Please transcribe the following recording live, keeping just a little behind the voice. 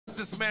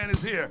this man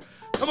is here.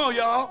 Come on,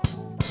 y'all.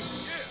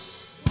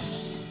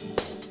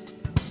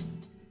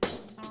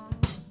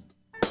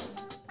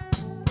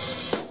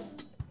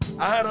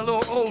 I had a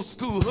little old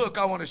school hook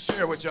I want to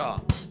share with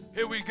y'all.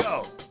 Here we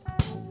go.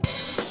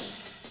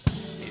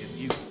 If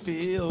you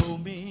feel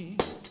me,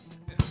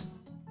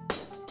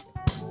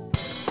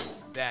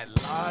 that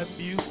live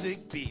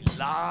music be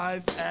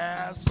live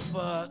as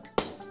fuck.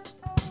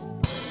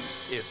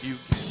 If you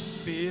can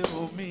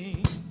feel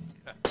me,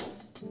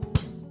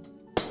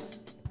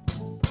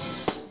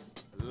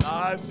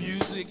 live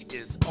music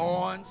is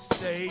on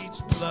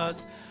stage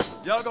plus.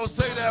 Y'all gonna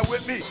say that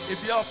with me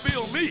if y'all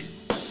feel me.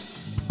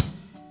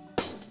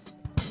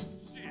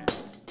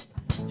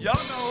 Y'all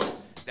know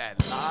that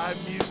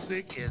live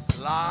music is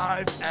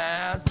live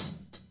as.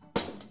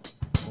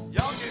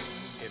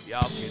 If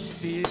y'all can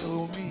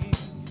feel me,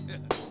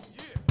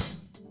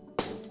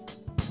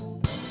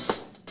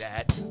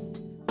 that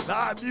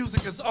live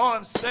music is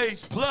on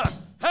stage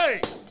plus.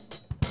 Hey!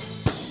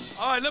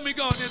 All right, let me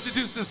go and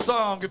introduce this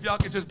song. If y'all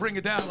could just bring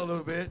it down a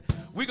little bit.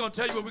 We're gonna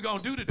tell you what we're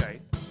gonna do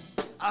today.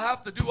 I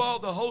have to do all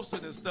the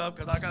hosting and stuff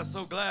because I got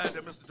so glad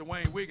that Mr.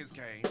 Dwayne Wiggins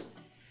came.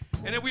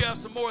 And then we have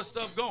some more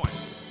stuff going.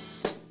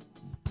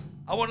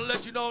 I want to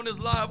let you know in this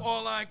live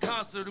online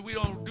concert that we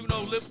don't do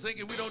no lip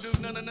syncing. We don't do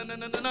none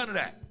of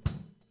that.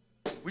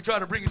 We try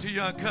to bring it to you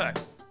uncut.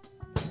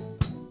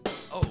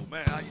 Oh,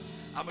 man,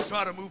 I'm going to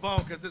try to move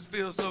on because this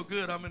feels so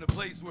good. I'm in a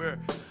place where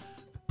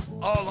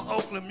all the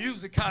Oakland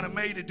music kind of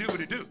made it do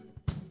what it do.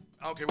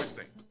 I don't care what you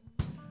think.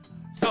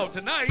 So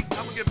tonight,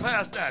 I'm going to get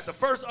past that. The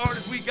first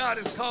artist we got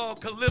is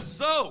called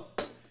Calypso.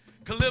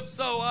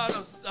 Calypso out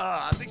of,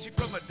 I think she's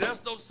from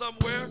Modesto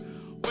somewhere,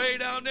 way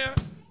down there.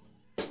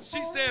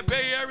 She said,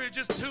 Bay Area,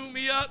 just tune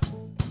me up.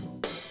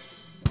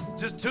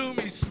 Just tune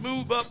me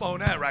smooth up on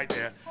that right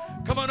there.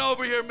 Come on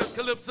over here, Miss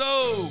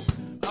Calypso.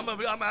 I'm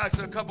gonna ask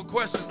her a couple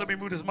questions. Let me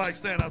move this mic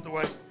stand out the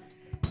way.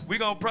 We're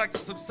gonna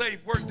practice some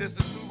safe work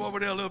distance. Move over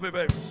there a little bit,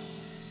 baby.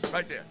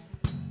 Right there.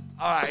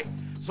 All right.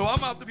 So I'm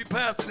gonna have to be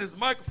passing this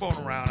microphone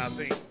around, I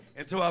think,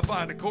 until I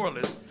find the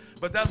chorus.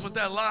 But that's what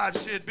that live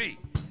should be.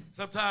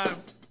 Sometime.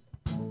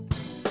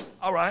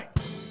 All right.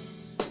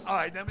 All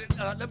right,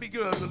 let me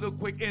give a little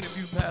quick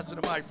interview passing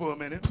the mic for a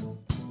minute.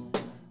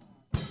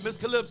 Miss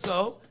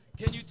Calypso,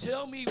 can you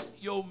tell me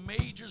your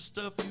major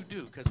stuff you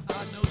do? Because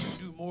I know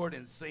you do more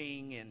than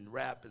sing and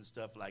rap and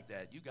stuff like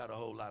that. You got a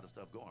whole lot of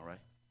stuff going, right?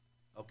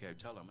 Okay,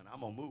 tell them, and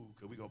I'm going to move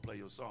because we're going to play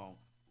your song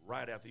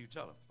right after you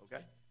tell them,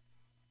 okay?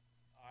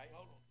 All right,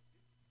 hold on.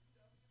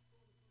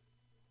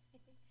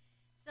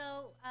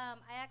 So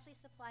I actually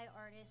supply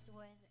artists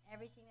with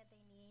everything that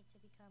they need to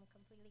become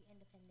completely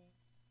independent.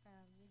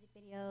 From music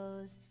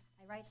videos,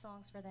 I write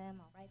songs for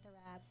them, I'll write the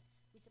raps.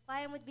 We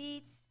supply them with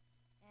beats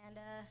and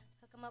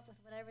hook them up with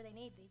whatever they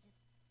need. We're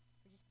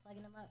just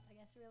plugging them up, I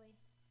guess, really.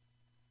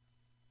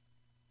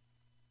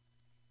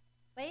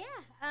 But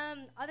yeah,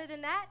 other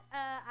than that,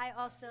 I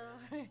also.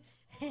 Oh,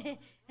 man,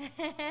 you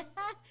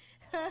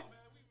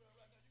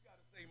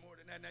gotta say more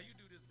than that. Now you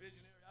do this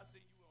visionary. I see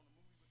you on the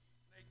movie with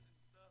some snakes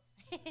and stuff.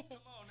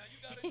 Come on, now you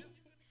got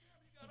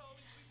all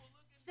these people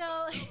looking.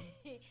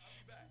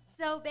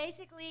 So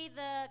basically,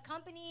 the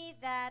company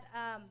that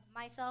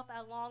myself,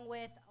 along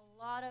with a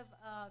lot of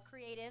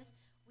creatives,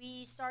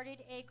 we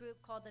started a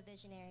group called the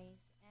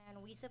Visionaries,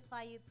 and we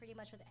supply you pretty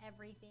much with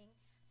everything.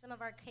 Some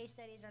of our case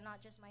studies are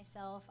not just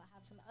myself. I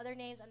have some other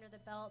names under the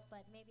belt,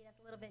 but maybe that's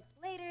a little bit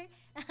later.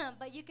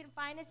 But you can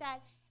find us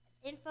at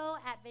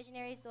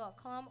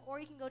info@visionaries.com, or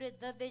you can go to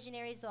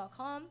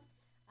thevisionaries.com.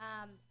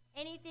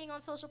 Anything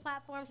on social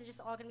platforms is just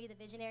all going to be the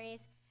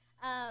Visionaries.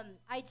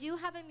 I do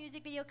have a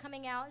music video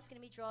coming out. It's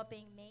going to be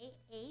dropping May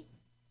 8th.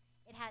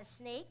 It has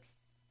snakes.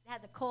 It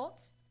has a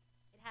cult.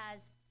 It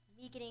has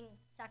me getting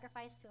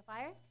sacrificed to a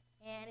fire.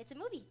 And it's a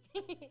movie.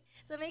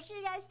 So make sure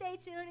you guys stay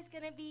tuned. It's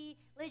going to be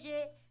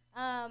legit.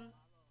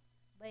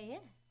 But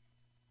yeah.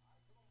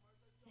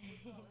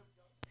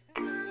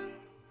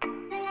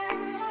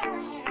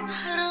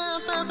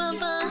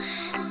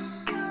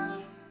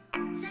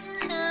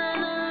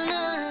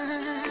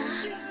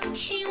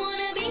 He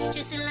wanna be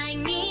just like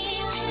me.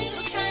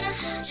 You tryna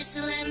just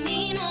let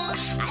me know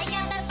I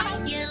got that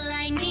fire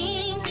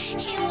lightning.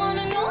 He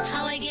wanna know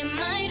how I get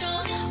my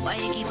dough. Why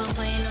you keep on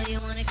playing? Know you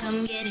wanna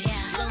come get it.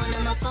 Blowing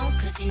on my phone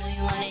cause you know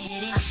you wanna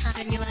hit it.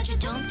 Turn you out your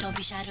dome, don't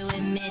be shy to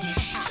admit it.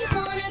 He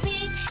wanna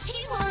be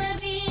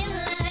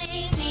like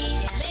me.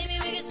 Baby,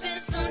 we can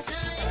spend some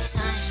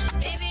time.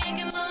 Baby, I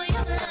can blow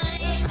your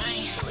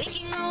line. We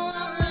can go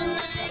all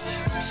night.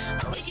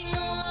 We can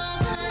go all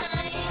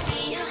night.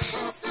 Your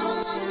hands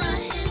all on my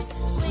hips.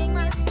 Swing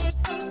my feet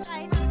from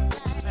side to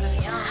side.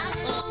 I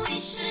know we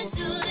shouldn't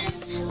do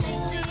this.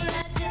 Lately,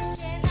 I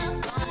just cannot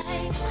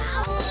fight.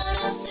 I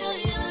wanna feel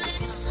your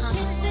lips.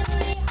 Kissing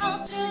me all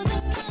through the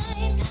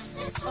night.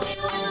 Since we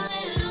were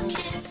little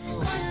kids.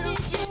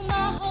 Wanted you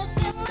my whole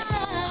time.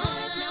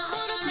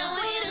 Hold on,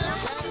 wait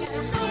up.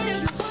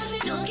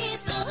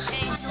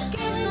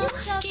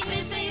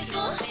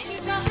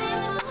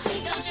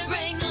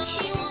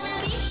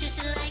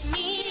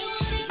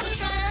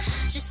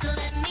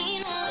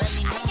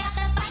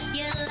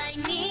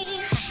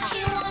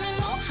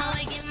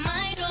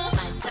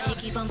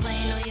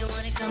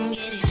 come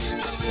get it.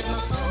 Blowing up my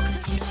phone,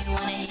 cause you know you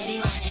wanna hit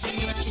it. Tell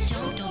me what you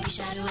don't be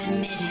shy to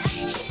admit it.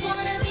 He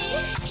wanna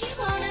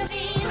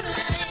be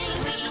like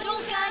we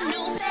don't got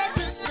no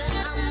papers, but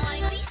I'm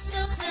like be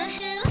still to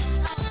him.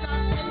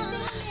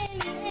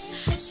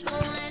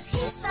 Soon as he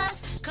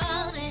starts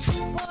calling,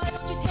 Boy,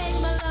 don't you take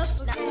my love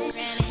for not for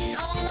granted.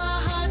 No, my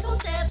heart don't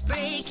dare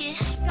break it.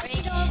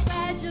 Break so it.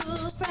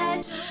 fragile,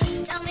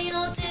 fragile. Tell me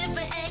you're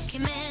different and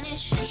can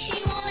manage. He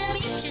wanna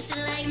be just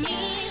like me.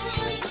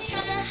 You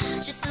tryna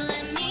just to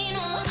let me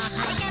know.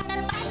 I got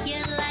that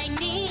fire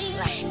lightning.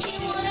 He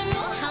wanna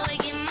know how I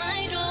get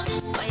my dough.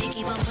 Why you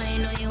keep on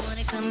playing? Know you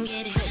wanna come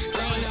get it.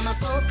 Playing on my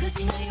phone, cause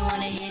you know you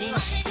wanna hit it.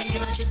 Tell me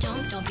what you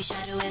don't be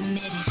shy to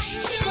admit it.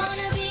 He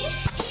wanna be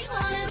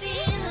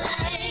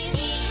like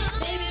me.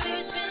 Baby, we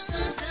can spend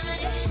some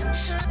time.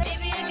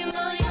 Baby, I can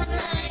blow your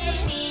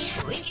mind.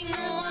 We can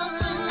go all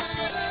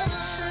night.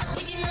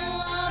 We can go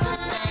all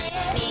night.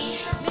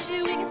 Maybe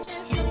we can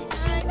spend some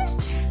time.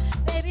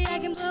 Baby, I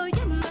can blow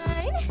your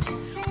mind.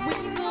 We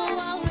can go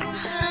all the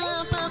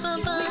night.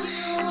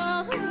 Go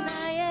all the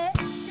night.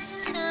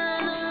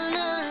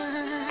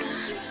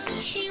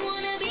 He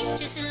wanna be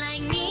just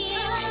like me.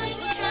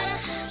 You tryna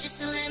just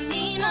to let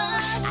me know.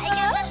 I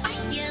got that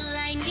fire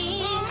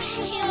lightning.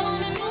 He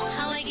wanna know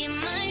how I get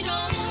my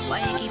dough. Why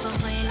you keep on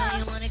playing? Know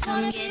you wanna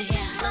come get it.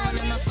 Blowing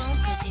on my phone,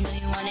 cause you know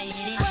you wanna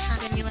hit it.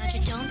 Tell me what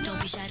you don't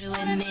be shy to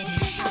admit it.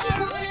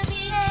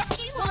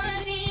 He wanna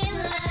be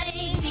like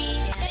me.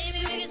 Baby,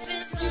 we can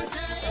spend some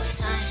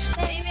time.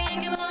 Baby, I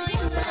can blow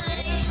your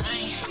mind.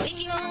 We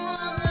can go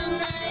all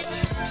night.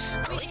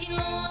 We can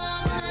go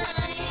all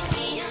night.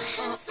 Your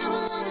hands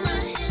all on my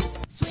hips.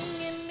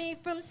 Swinging me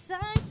from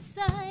side to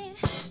side.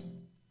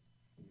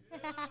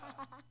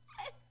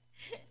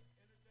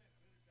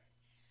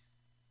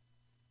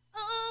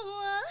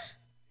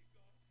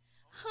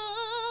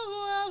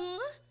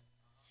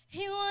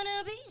 He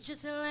wanna be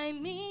just like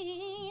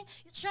me.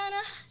 You're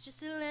tryna just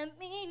to let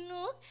me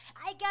know.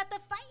 I got the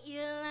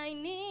fire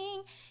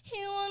lightning.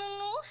 He wanna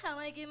know how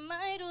I get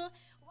my dough.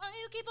 Why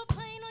you keep on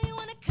playing? Know you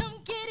wanna come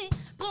get it.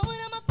 Blowing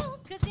on my phone,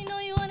 cause you know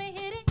you wanna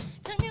hit it.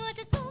 Tell me what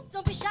you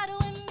don't be shy to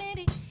admit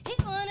it. He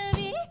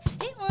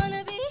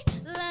wanna be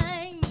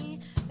like me.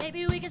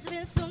 Maybe we can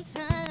spend some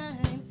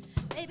time.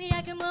 Maybe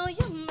I can blow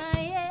your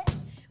mind, yeah.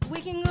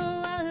 We can go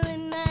all the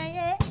night,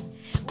 yeah.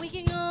 We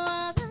can go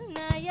all the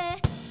night, yeah.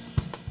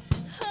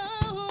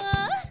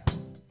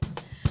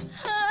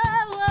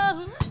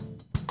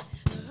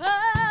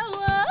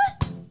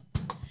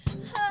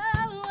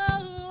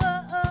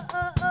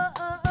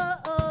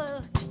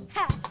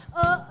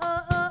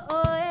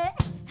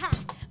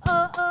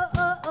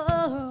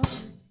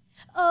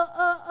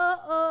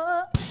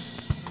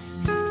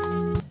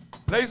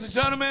 Ladies and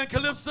gentlemen,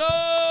 Calypso!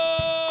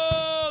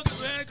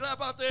 Give a hand clap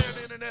out there in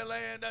the internet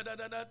land. Da, da,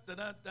 da, da, da,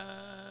 da, da.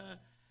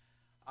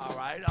 All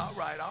right.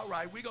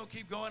 We're going to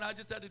keep going. I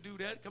just had to do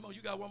that. Come on,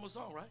 you got one more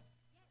song, right?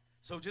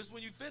 So just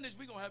when you finish,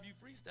 we're going to have you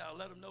freestyle.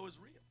 Let them know it's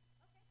real. Okay.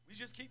 We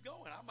just keep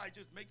going. I might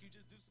just make you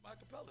just do some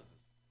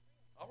acapellas.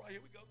 All right,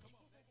 here we go. Come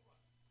on.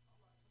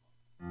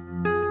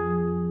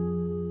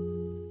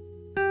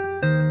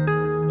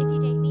 If you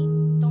date me,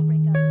 don't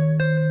break up.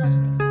 Because I'll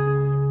just make songs about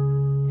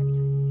you. Every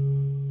time.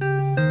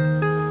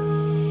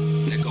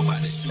 Let go by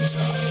the shoes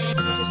on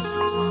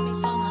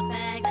my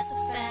bag, that's a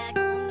fact.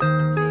 I'm not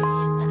the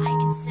prettiest, But I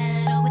can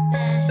settle with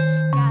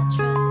that. got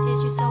trust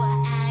issues, So I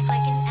act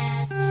like an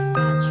ass.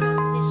 got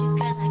trust issues.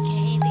 Cause I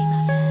can't be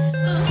my best.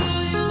 But who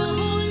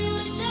you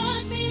to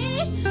judge me?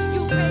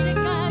 You pray to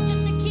God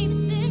just to keep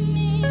seeing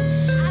me. I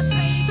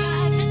pray to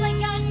God 'cause I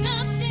got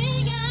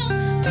nothing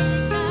else. Pray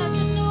to God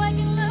just so I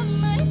can love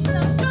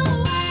myself. No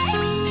way.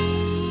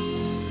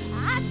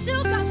 I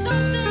still got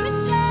something to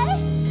say.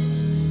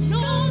 No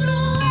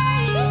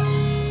way.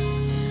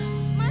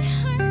 My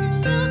heart is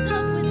filled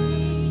up with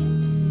hate.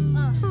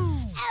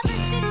 Ever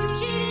since you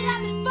cheated,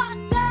 I've been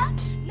fucked up.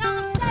 Now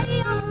I'm steady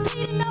on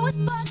repeat and know it's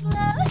fuck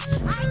love.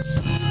 I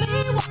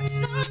truly want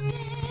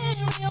something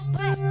real,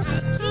 but I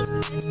keep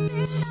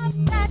messing up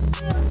that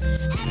deal.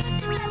 Ever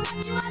since I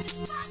left you, I've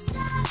been fucked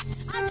up.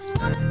 I just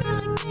wanna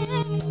feel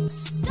again.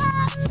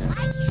 Stop.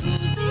 I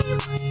truly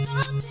want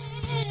something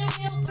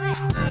real, but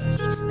I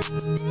keep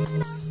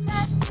messing up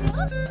that deal.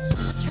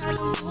 I'm trying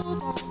to move on,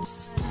 but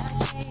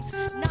I can't.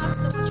 Now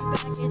 'cause I want you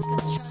back, it's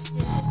 'cause trust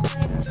isn't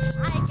place.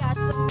 I got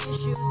some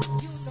issues,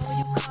 you know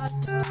you caused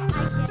them.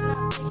 I cannot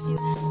fix you,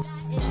 that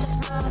is the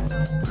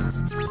problem.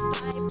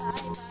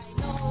 Bye,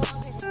 no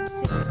longer in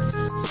sync.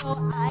 So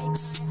I cry,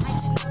 I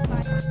cannot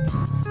find my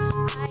peace.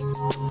 I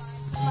don't mind,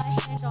 put my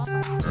hand on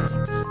my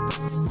sleeve.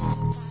 Burns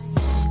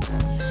inside.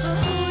 But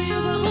who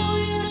you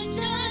to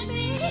judge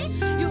me?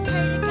 You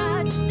pray to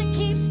God just to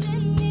keep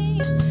seeing me.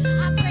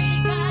 I pray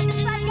to God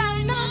 'cause I got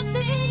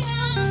nothing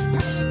else.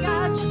 Pray to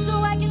God just so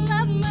I can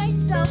love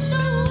myself.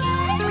 No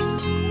way.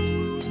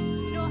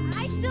 No,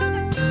 I still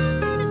got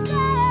something to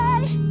say.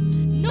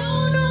 No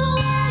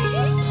way.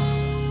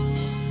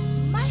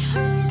 My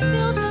heart is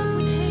filled up.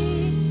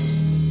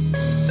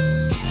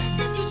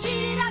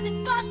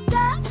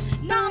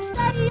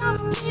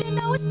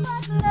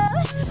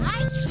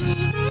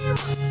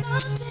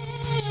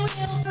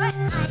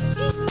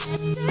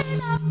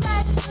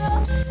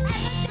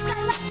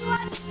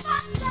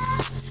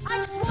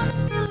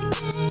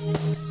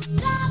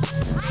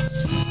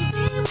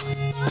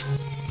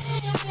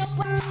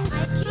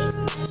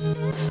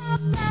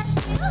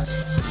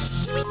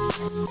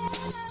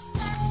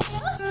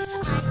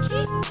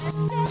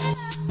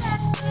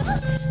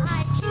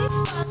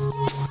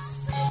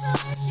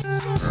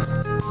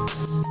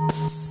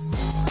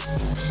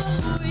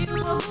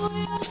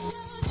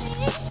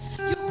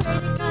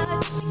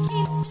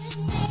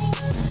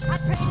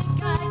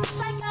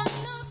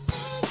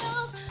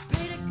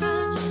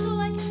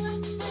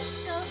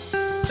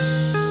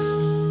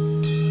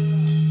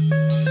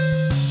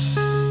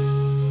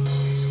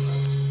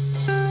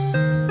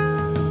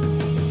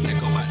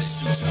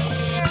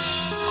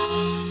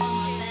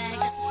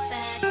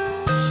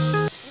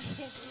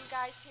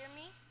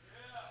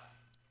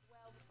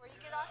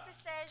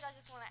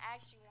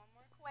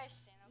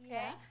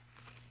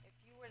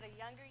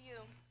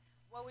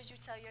 What would you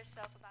tell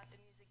yourself about the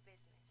music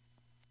business?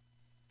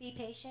 Be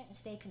patient and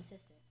stay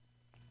consistent.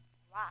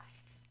 Why?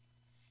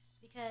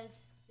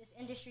 Because this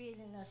industry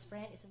isn't a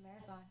sprint, it's a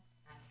marathon.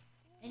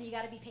 And you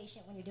got to be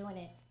patient when you're doing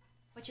it.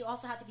 But you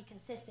also have to be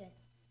consistent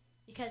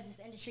because this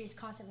industry is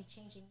constantly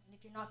changing. And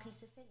if you're not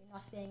consistent, you're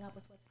not staying up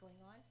with what's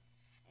going on.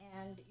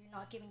 And you're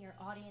not giving your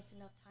audience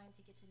enough time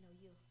to get to know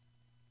you.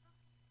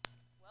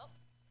 Well,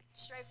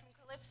 straight from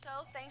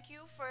Calypso, thank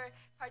you for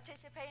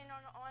participating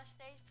on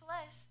Stage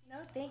Plus.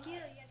 No, thank you.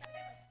 Yes, I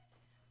will.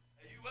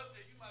 Hey, you up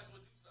there, you might as well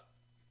do something.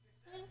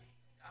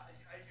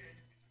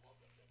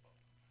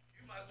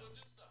 You might as well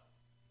do something.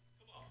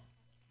 Come on.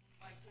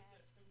 Pass the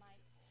mic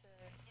to...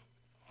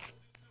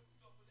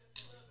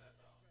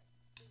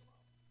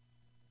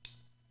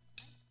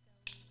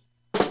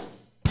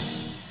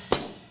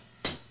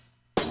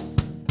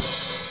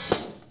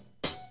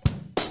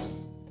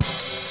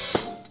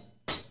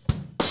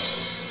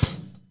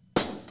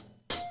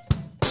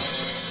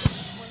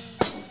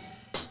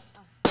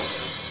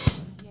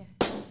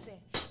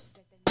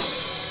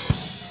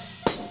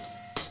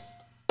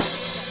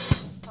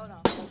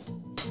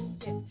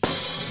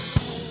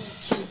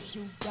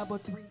 Double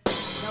three,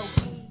 no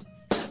keys.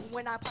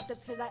 When I popped up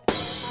to that,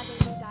 I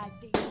didn't need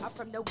ID. I'm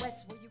from the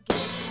West where you get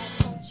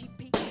ass on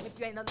GP. If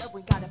you ain't in love,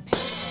 we gotta pay.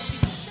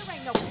 There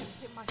ain't no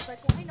pimps in my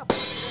circle, ain't no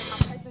pimps in my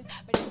presence.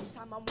 But every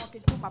time I'm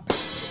walking through my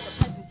presence, with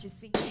the presence you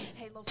see.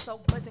 Halo so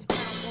buzzing, crown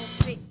won't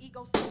fit.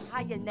 Ego so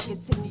high, and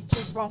negativity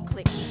just won't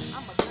click.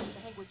 I'm a blessed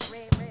to hang with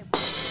red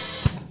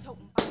boys.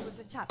 Toting boppers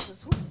and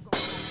choppers, who gon'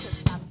 try to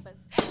stop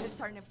us? And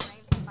turning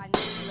flames with my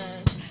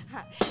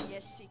niggas.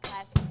 Yes, she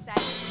classy,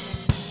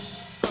 sassy,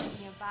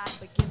 and vibe,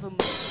 but give them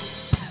a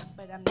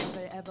but I'm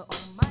never ever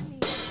on my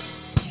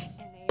knees.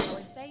 And they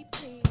always say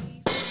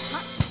please.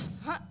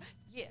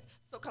 Yeah,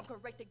 so come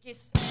correct to get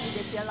stupid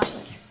if you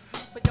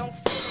like. But don't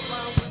feel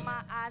around when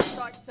my eyes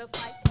start to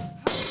fight.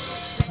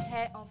 Red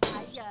hair on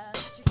fire.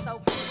 She's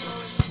so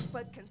humble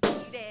but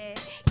conceited.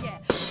 Yeah,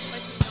 but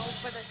she knows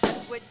for the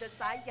steps with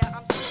desire.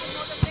 I'm super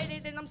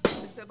motivated and I'm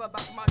sensitive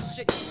about my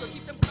shit. So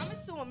keep them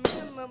promise to a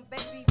minimum,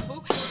 baby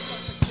boo. Don't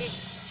forget.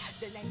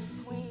 The name is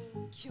Queen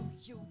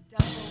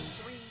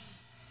QU33.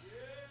 Yeah.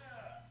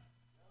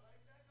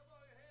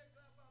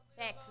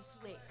 Back to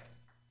Slick.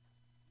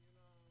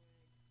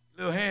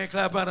 Little hand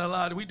clap out a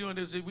lot. We doing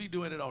this. We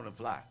doing it on the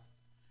fly.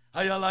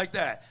 How y'all like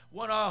that?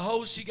 One of our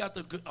hosts, she got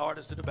the good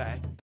artist in the back.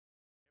 Everybody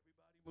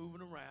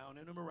moving around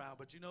and them around.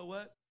 But you know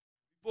what?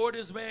 Before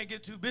this man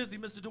get too busy,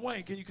 Mr.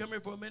 Dwayne, can you come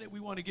here for a minute? We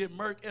want to get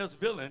Merc S.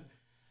 Villain.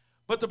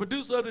 But the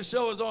producer of the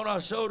show is on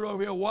our shoulder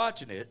over here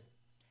watching it.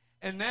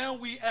 And now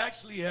we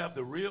actually have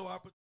the real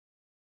opportunity.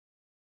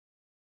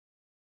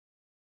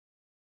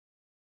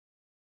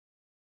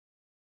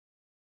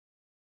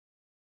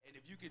 And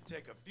if you could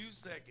take a few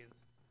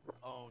seconds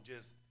on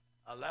just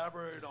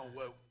elaborate on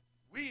what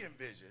we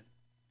envision.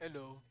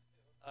 Hello.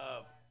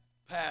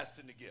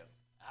 Passing the gift.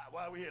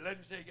 While we're here, let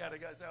him say, you got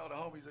all the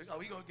homies. Oh,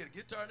 we going to get a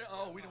guitar there?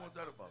 Oh, we don't want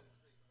that about.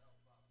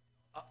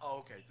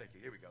 Okay, thank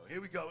you. Here we go. Here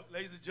we go.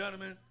 Ladies and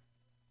gentlemen.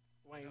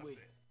 Dwayne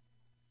Wiggins.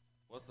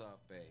 What's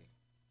up, Bay?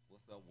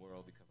 What's up,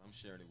 world? Because I'm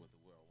sharing it with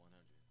the world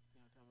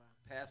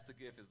 100. Pass the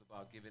gift is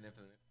about giving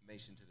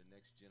information to the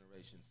next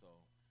generation. So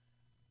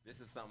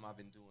this is something I've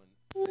been doing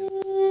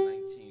since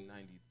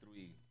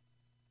 1993.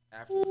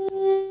 After the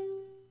Tories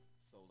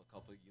sold a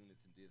couple of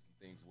units and did some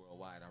things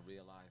worldwide, I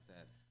realized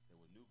that there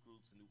were new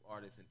groups and new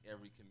artists in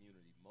every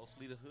community,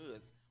 mostly the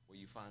hoods where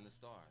you find the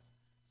stars.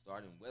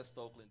 Started in West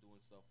Oakland doing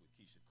stuff with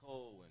Keisha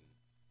Cole and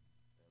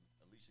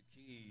Alicia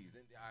Keys,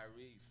 India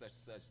Irie, such.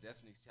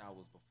 Destiny's Child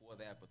was before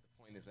that, but the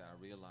point is that I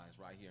realized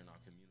right here in our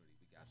community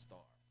we got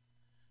stars.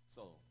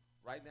 So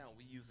right now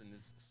we're using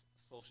this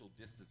social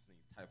distancing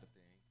type of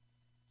thing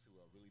to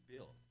really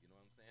build, you know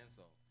what I'm saying?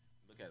 So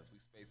look at us, we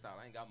spaced out.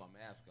 I ain't got my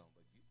mask on,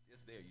 but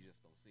it's there, you just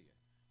don't see it.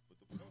 But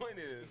the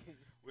point is,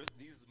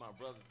 these are my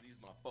brothers,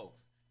 these are my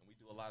folks, and we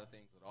do a lot of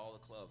things with all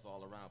the clubs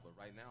all around, but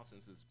right now,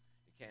 since it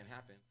can't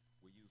happen,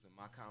 we're using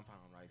my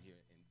compound right here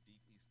in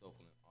deep East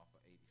Oakland off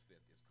of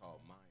 85th. It's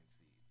called Mind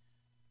Seed.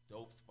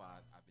 Dope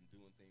spot. I've been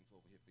doing things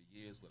over here for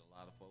years with a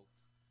lot of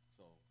folks.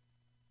 So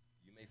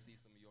you may see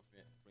some of your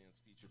friends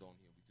featured on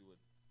here. We do it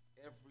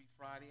every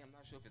Friday. I'm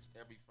not sure if it's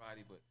every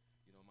Friday, but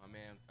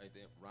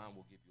Ron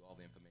will give you all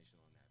the information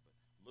on that.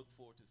 But look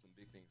forward to some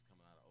big things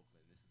coming out of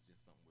Oakland. This is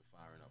just something we're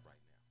firing up right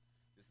now.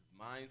 This is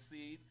Mind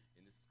Seed,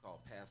 and this is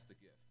called Pass the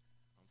Gift.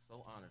 I'm so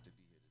honored to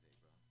be here today,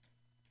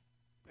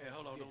 bro. Man,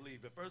 hold on, don't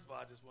leave. But first of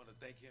all, I just want to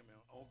thank him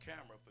on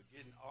camera for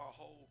getting our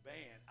whole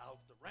band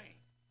out the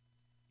rain.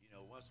 You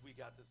know, once we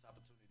got this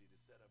opportunity to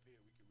set up here,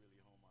 we could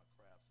really hone our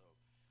craft. So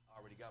I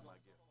already got my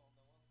gift.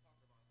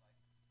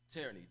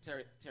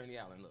 Tierney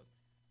Allen, look,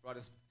 brought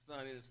his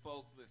son and his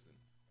folks. Listen,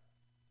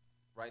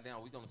 right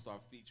now we're going to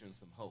start featuring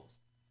some hosts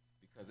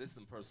because there's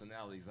some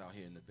personalities out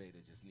here in the Bay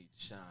that just need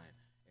to shine,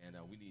 and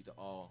we need to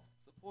all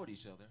support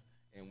each other.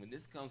 And when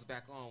this comes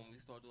back on, when we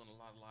start doing a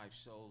lot of live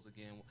shows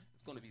again,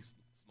 it's going to be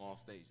small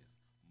stages,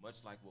 much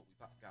like what we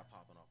got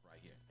popping off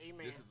right here.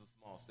 Amen. This is a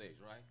small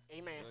stage, right?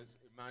 Amen. It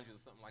reminds you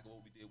of something like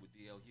what we did with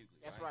D.L. Hughley,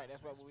 That's right?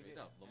 That's what we Straight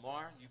did. up.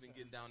 Lamar, you've been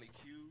getting down to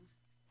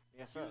Q's.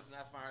 Yes, sir. Q's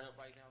not firing up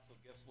right now, so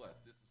guess what?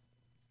 This is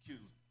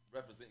Q's,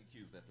 representing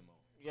Q's at the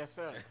moment. Yes,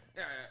 sir.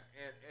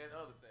 and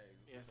other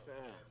things. Yes, You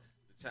know, sir.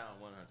 The Channel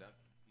 100.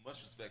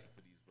 Much respect for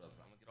these brothers.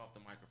 I'm going to get off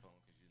the microphone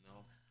because, you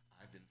know,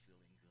 I've been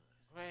feeling good.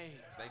 Right.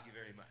 Thank you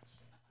very much.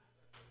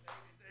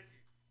 Thank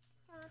you.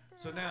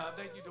 So now,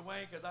 thank you,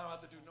 Dwayne, because I don't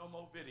have to do no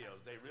more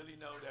videos. They really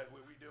know that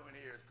what we're doing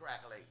here is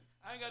crackling.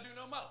 I ain't got to do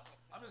no more.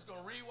 I'm just going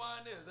to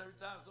rewind this. Every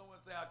time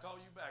someone say, I'll call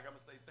you back, I'm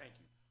going to say thank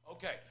you.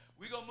 Okay,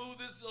 we're going to move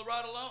this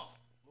right along.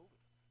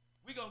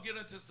 We're going to get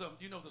into some,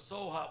 you know, the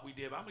soul hop we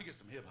did, but I'm going to get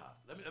some hip hop.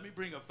 Let me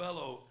bring a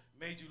fellow,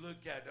 Made You Look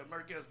Cat,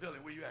 Marquez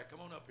Villain. Where you at? Come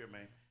on up here,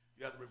 man.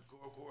 You have to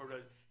record.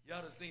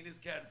 Y'all have seen this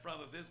cat in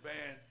front of this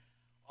band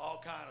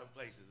all kind of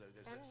places.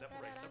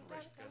 Separate.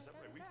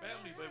 We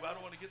family, baby. I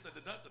don't want to get the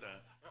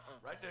dun-dun-dun.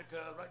 Right there, cuz,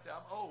 right there.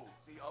 I'm old.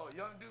 See, a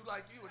young dude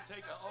like you would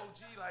take an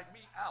OG like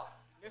me out.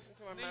 Listen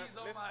to him, man.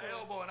 Sneeze on my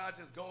elbow and I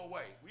just go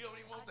away. We don't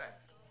even want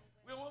that.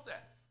 We don't want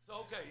that.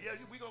 So, okay, yeah,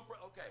 we going to,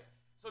 okay.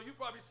 So you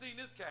probably seen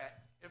this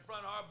cat in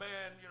front of our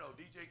band, you know,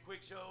 DJ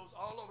Quick shows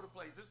all over the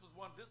place. This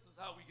is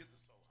how we get the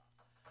soul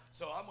out.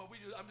 So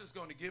I'm just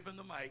going to give him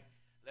the mic,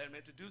 let him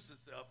introduce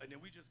himself, and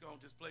then we just going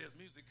to just play his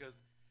music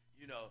because,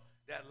 you know,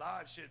 that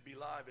live shit be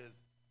live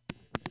as,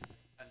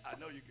 I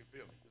know you can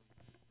feel me.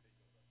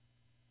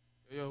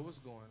 Yo, what's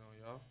going on,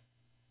 y'all?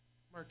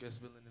 Marcus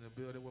Villain in the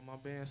building with my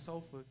band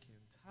Sofa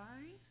Kin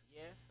Tight.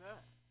 Yes, sir.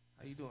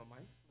 How you doing,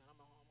 Mike? Man, I'm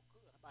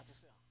good. How about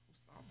yourself?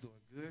 I'm doing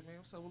good,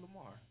 man. What's up with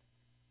Lamar?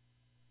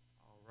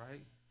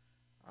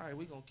 All right,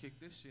 we're going to kick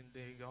this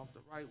shindig off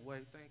the right way.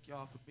 Thank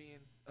y'all for being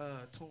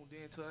tuned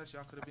in to us.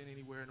 Y'all could have been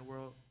anywhere in the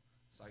world.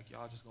 It's like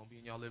y'all just going to be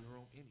in y'all living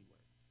room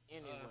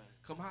anyway.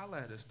 Come holla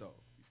at us, though.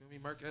 You feel me?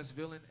 Merc S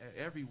Villain at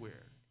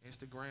everywhere.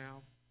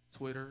 Instagram,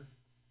 Twitter,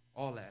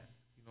 all that.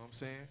 You know what I'm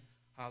saying?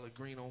 Holla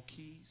Green on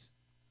Keys.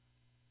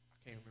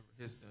 I can't remember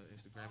his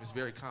Instagram. It's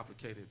very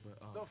complicated, but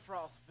The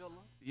Frost Villa.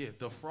 Yeah,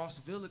 the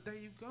Frost Villa. There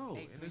you go.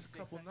 And there's a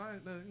couple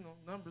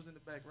 8368. numbers in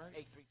the back, right?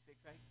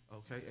 8368.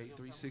 Okay,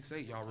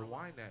 8368. Y'all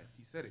rewind that.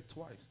 He said it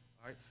twice.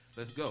 All right,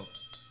 let's go.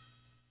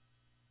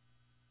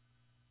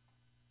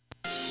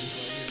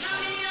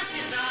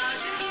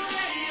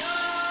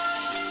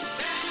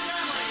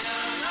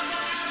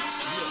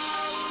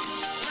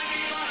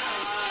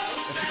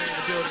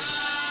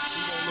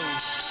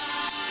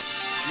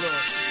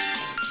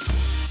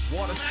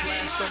 Water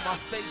splashed on my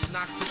face,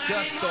 knocks the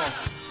dust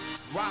off.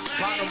 Rock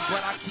bottom,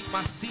 but I keep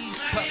my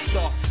C's tucked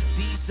off.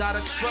 Deeds out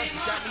of trust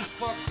got me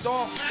fucked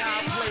off. Now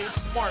I play it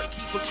smart,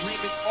 keep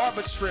agreements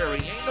arbitrary.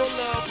 Ain't no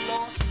love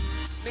lost.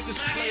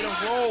 Niggas play the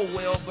role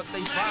well, but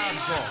they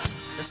vibes off.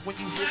 That's when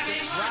you hit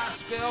the dry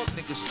spell,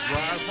 niggas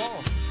drive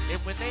off. And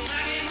when they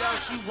find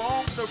out you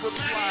wrong, to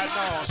reply,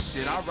 nah,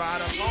 shit, I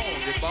ride alone.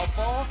 If I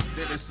fall,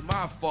 then it's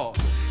my fault.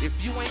 If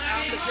you ain't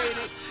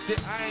obligated, then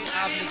I ain't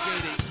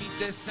obligated. Keep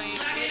that same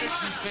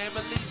energy,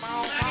 family. My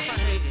own mama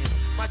hating.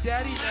 My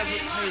daddy never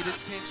paid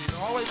attention.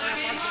 Always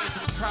learned my game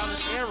through trial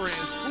and error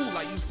in school.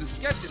 I used to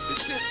sketch in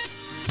detention.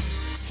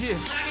 Yeah,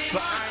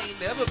 but I ain't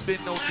never been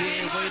no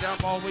dead weight.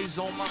 I'm always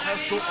on my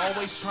hustle,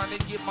 always trying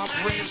to get my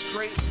bread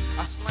straight.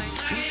 I slang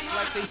beats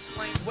like they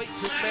slang weight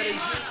for Medellin.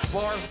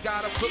 Bars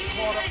got a book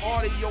called an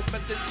audio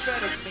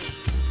methamphetamine.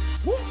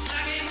 Woo.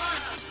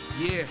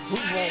 Yeah,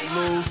 we won't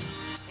lose.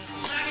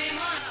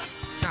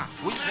 Nah,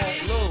 we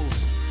won't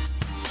lose.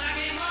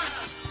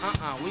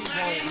 We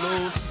won't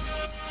lose.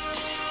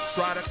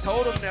 Try to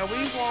told them that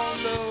we won't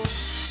lose.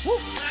 Woo.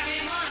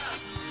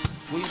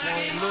 We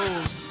won't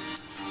lose.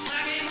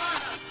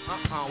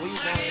 We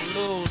won't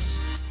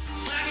lose.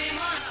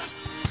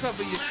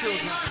 Cover your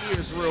children's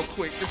ears real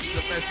quick. This is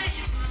a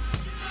message.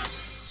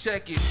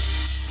 Check it.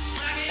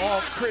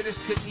 All critics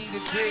could eat a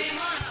dick.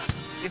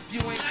 If you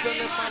ain't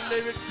feeling my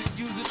lyrics, then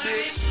use a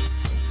bitch.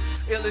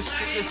 Illest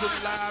niggas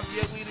alive,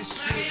 yeah, we the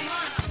shit.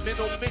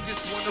 Middle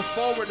midgets wanna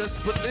forward us,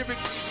 but lyrically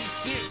we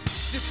sick.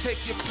 Just take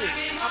your pick.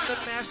 I'm the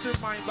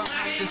mastermind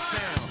behind the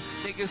sound.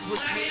 Niggas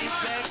was hating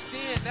back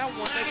then, that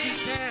one let me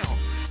down.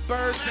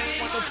 Birds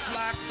ain't wanna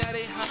flock, now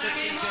they hunting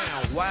me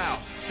down. Wow,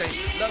 they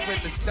loving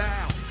the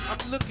style.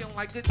 I'm looking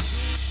like a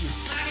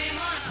genius.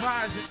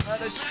 Prize and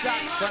utter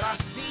shot, but I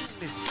seen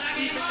this.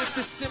 Even if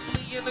it's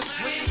simply in a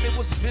dream, it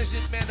was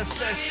vision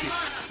manifested.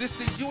 This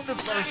the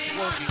universe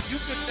working. You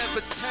can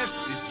never test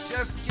this.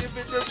 Just give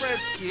it a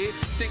rest, kid.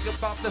 Think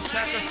about the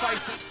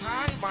sacrifice and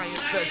time I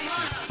invested.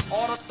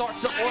 All the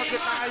thoughts of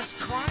organized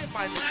crime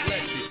I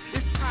neglected.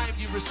 It's time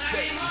you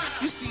respect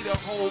it. You see the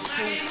whole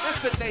crew.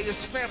 FNA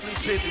is family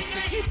business,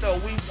 and you know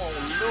we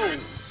won't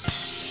lose.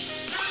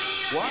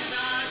 What?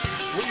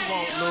 We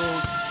won't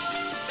lose.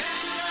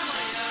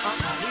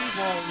 We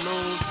won't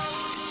lose.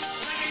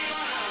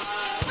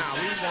 Nah,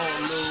 we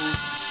won't lose.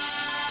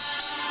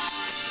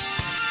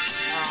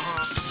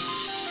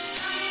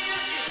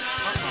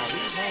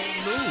 We won't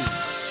lose.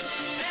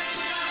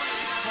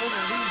 Hold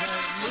on, we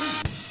won't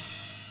lose.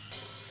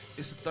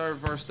 It's the third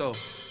verse though.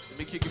 Let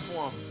me kick it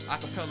for him.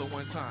 Acapella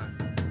one time.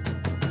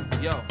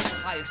 Yo,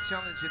 highest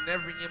challenge in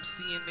every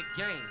MC in the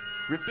game.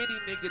 Rip any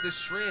nigga to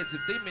shreds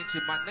if they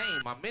mention my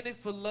name. I'm in it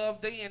for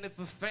love, they in it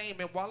for fame.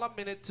 And while I'm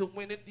in it to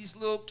win it, these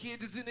little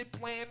kids is in it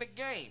playing the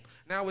game.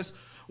 Now it's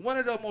one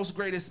of the most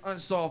greatest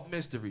unsolved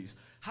mysteries.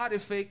 How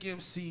did fake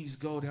MCs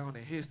go down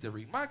in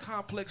history? My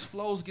complex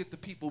flows get the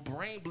people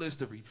brain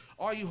blistery.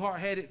 All you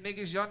hard-headed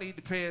niggas, y'all need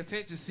to pay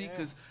attention, see,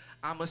 cause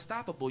I'm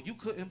unstoppable. You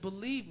couldn't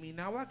believe me.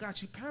 Now I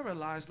got you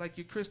paralyzed like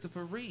you're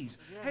Christopher Reeves.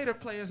 Hater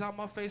players out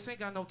my face, ain't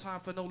got no time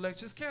for no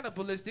lectures.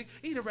 Cannibalistic,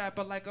 eat a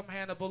rapper like I'm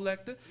Hannibal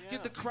Lecter.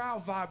 Get the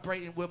crowd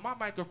vibrating with my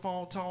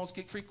microphone tones.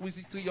 Kick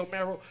frequencies to your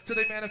marrow till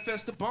they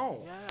manifest the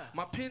bone.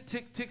 My pen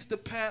ticks the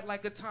pad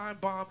like a time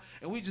bomb.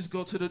 And we just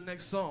go to the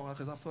next song,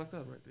 cause I fucked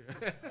up right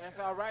there. That's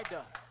all right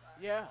though.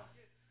 Yeah.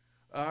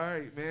 All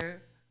right,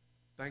 man.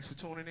 Thanks for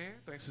tuning in.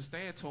 Thanks for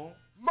staying tuned.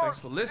 Thanks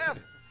for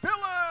listening.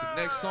 The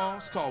next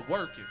song's called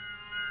Working.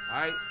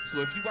 Alright,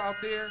 so if you out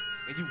there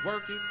and you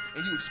working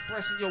and you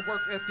expressing your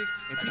work ethic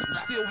and people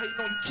still hating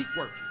on you, keep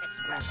working. You know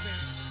what I'm saying?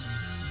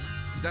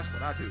 'Cause that's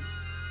what I do.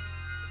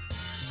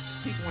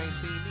 People ain't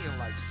seen me in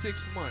like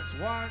 6 months.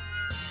 Why?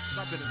 'Cause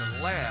I've been in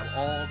the lab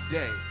all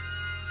day.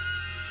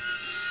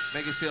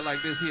 Making shit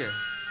like this here.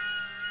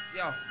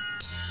 Yo.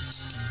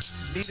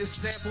 Need a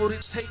sample, then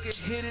take a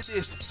hit of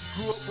this.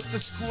 Grew up with the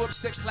screw-ups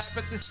that clap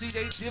at the see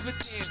they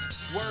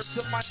dividends. Word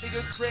to my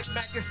nigga Craig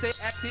Mack and stay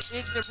acting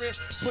ignorant.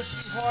 Push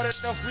me hard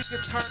enough, we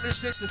can turn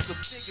this into some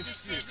nigga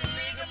shit.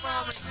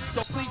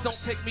 So please don't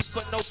take me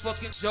for no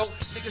fucking joke.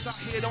 Niggas out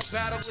here don't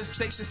battle, it's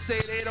safe to say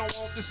they don't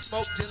want to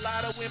smoke.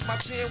 Gelato in my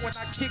pen when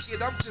I kick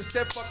it, I'm just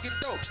that fucking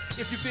dope.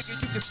 If you figure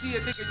you can see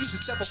a nigga, you should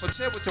step up a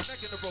chair with your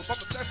neck in the rope.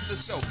 I'm a blessing to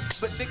go.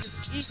 But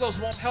niggas'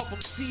 egos won't help them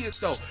see it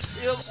though.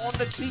 Ill on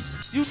the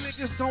beats, you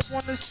niggas don't want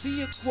to see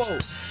a quote.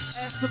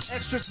 Add some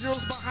extra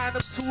zeros behind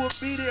them to a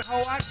beat it,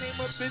 ho. I came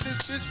up in this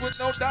bitch with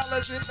no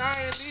dollars and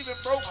I ain't even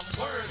broke. I'm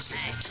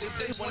working. If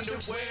they wonder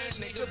where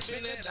nigga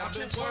been at, I've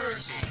been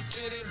working.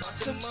 It ain't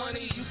about the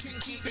money, you can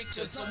keep it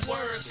cause I'm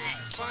working.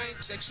 If I ain't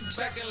text you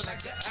back in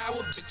like an hour,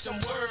 bitch, I'm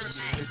working.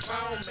 If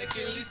I don't make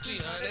at least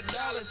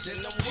 $300,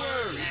 then I'm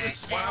worried.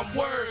 That's why I'm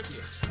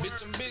working.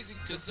 Bitch, I'm busy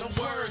cause I'm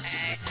working.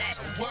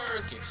 I'm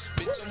working.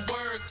 Bitch, I'm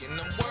working.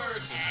 I'm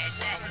working.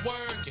 I'm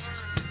working.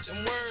 Bitch, I'm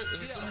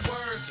working. I'm working.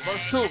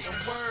 Verse 2. I'm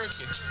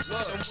working.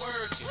 Bitch, I'm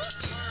working.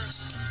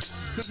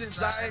 Cause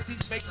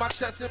anxieties make my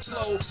chest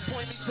implode.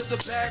 Point me to the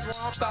bag where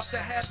I'm about to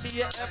have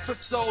me an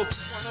episode.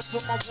 Wanna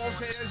put my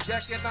warfare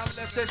jack and I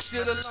left that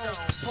shit alone.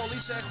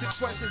 Police asking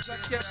questions, I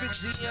kept it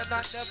G and I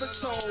never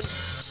told.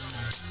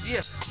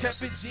 Yeah,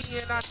 kept it G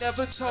and I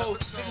never told.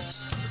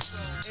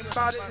 Ain't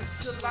about it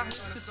until I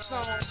hit the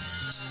song.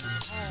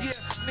 Yeah,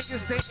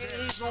 niggas they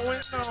ain't going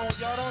on.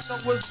 Y'all don't know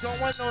what's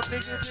going on.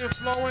 Niggas been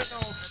flowing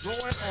on,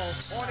 going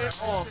on and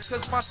on.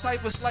 Cause my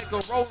cypher's like a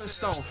rolling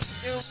stone.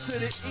 M to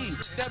the E,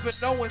 never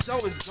knowing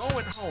though it's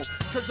going home.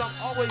 Cause I'm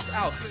always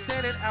out,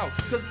 standing out.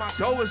 Cause my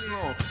dough is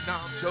long. Nah,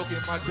 I'm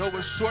joking, my dough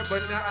is short,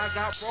 but now I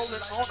got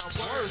rolling on. I'm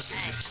working.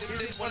 If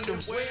they wonder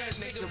where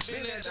nigga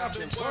been at, I've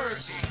been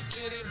working.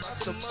 It ain't about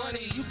the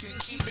money, you can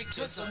keep it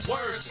cause I'm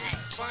working.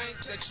 If I ain't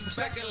text you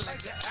back in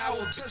like an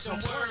hour, bitch, I'm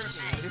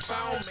working. If I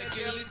don't make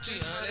at least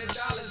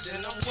 $300,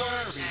 then I'm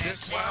worried.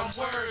 That's why I'm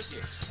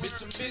working. Bitch,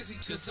 I'm busy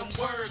cause I'm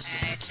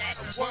working.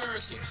 I'm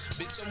working.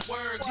 Bitch, I'm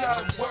working.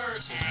 I'm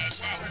working.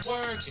 I'm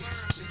working.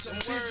 Bitch, I'm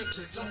working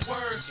cause I'm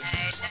working.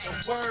 I'm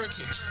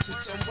working.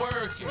 Bitch, I'm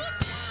working.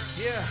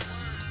 Yeah.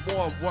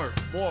 More work.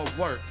 More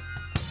work.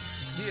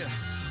 Yeah.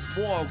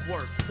 More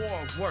work.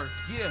 More work.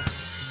 Yeah.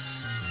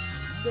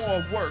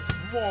 More work.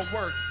 More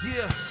work.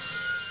 Yeah.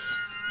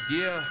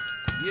 Yeah.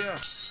 Yeah.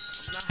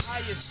 The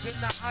highest, been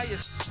the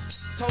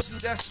highest. Told you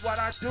that's what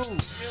I do. M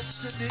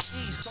to the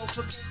E, so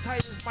fucking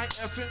tight is my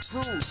effing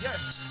crew.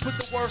 Yes, put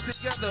the words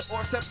together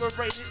or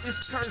separated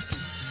is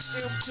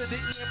cursing. M to the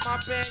E in my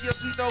band,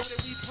 yes, we know that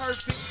we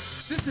perfect.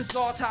 This is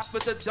all top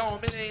of the dome,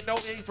 it ain't no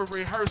need for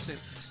rehearsing.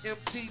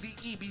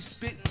 MTDE be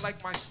spitting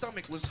like my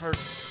stomach was hurt.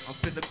 I'm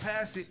finna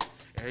pass it,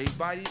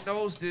 everybody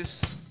knows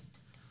this.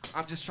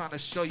 I'm just trying to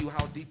show you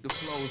how deep the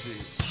flows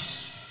is.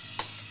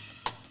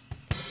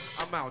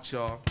 I'm out,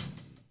 y'all.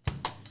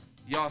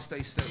 Y'all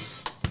stay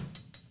safe.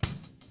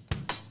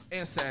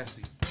 And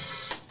sassy.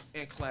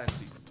 And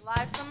classy.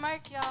 Live from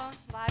Merc, y'all.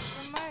 Live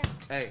from Merc.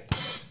 Hey.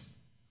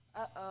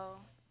 Uh-oh.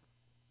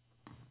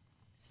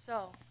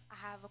 So, I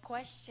have a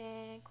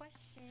question.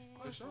 Question.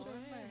 For sure. For Merc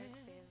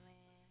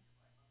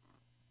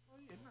Oh,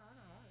 feeling. yeah, nah.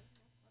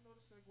 I know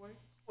the segue.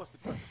 What's the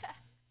question?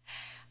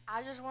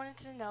 I just wanted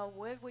to know,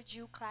 what would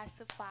you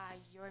classify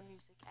your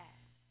music as?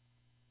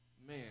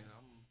 Man,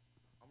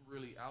 I'm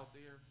really out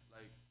there.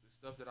 Like, the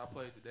stuff that I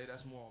played today,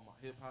 that's more on my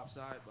hip-hop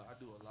side, but I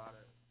do a lot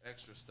of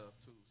extra stuff,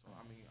 too. So,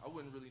 I mean, I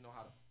wouldn't really know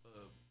how to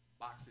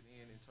box it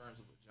in terms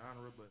of a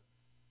genre, but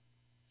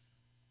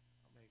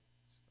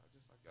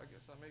I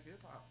guess I make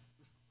hip-hop.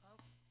 Oh,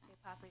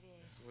 hip-hop it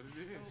is. That's what it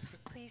is.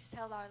 Please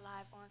tell our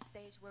live on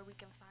stage where we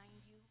can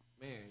find you.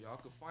 Man,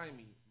 y'all can find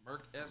me,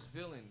 Merc S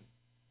Villain,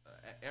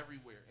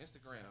 everywhere.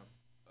 Instagram,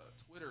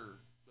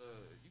 Twitter.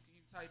 You can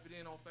even type it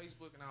in on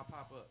Facebook and I'll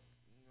pop up.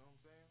 You know what I'm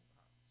saying?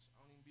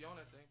 I don't even be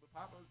on that thing, but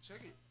pop up,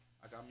 check it.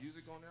 I got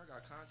music on there. I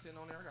got content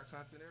on there. I got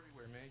content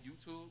everywhere, man.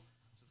 YouTube,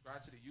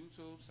 subscribe to the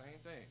YouTube, same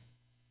thing.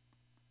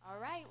 All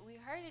right, we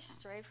heard it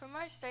straight from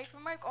Merc, straight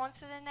from Merc. On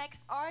to the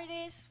next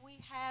artist. We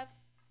have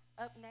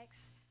up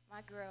next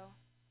my girl,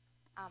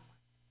 Amma.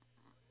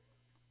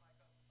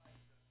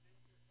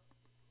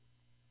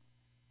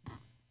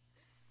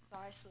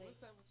 Sorry, Slick.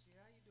 What's up with you?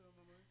 How you doing,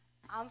 Mama?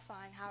 I'm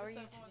fine. How are you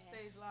What's up on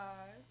today? stage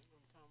live?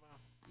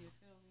 You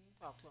feel me?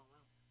 Talk to him now.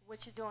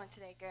 What you doing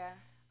today, girl?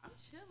 I'm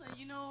chilling.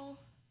 You know,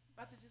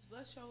 about to just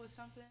bless y'all with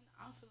something.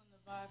 I'm feeling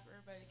the vibe for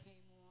everybody that came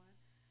on.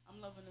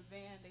 I'm loving the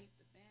band. The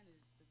band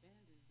is the band.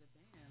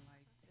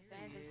 Like, The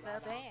band is period.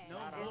 the band. No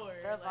It's more.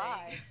 the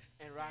Like, vibe.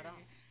 And right on.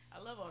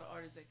 I love all the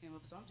artists that came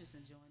up, so I'm just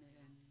enjoying it.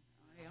 And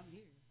hey, I'm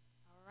here.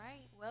 All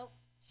right. Well,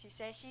 she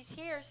says she's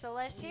here, so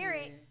let's hear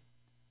it. Yeah.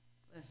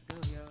 Let's go,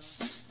 y'all.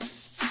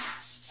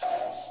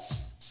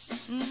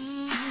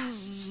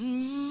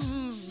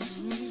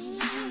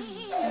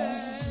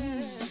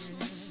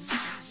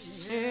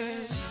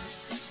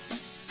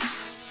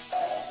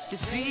 To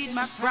feed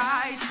my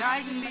pride,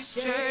 tighten this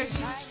church.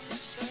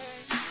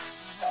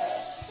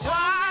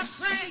 Wild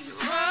things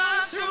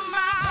run through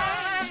my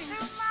mind.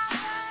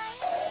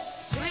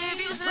 Live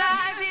your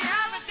life, the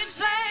African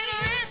slave, the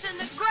rich and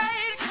the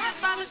great,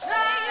 kept by the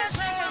side,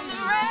 take on the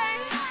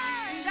rain.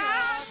 And I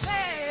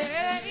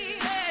say,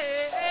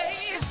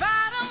 if I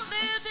don't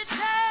live to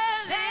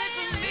tell it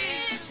for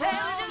me,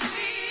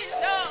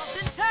 so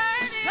then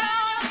turn it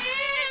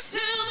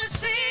into the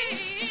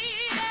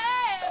sea.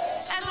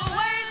 And the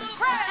waves will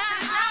crash,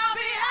 and I'll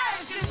be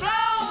asking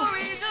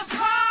glory to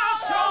fall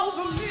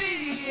over me.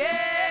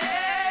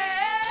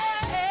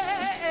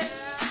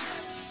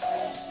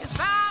 If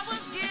I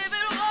was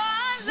given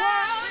one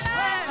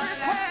last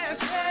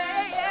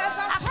yes,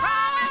 I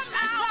promise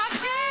I'll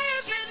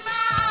keep it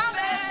my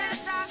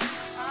best.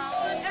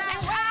 And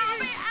I'll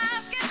be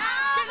asking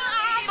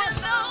even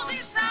though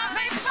these times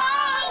may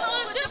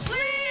fall, would you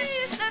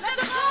please let your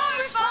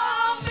glory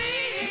fall on me?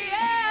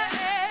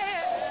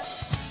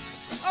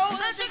 Oh,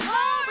 let your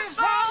glory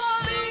fall on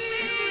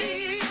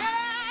me.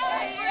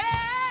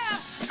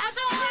 As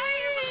the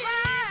waves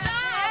rise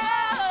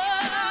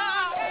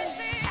up,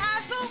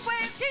 as the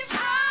waves keep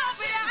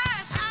rising,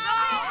 I'll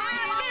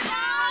be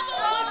asking,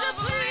 would you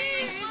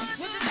please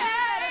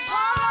let it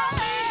fall on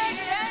me?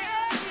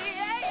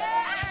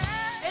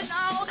 And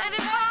all that it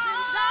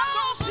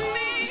belongs to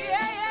me.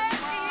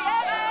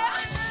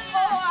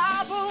 Oh,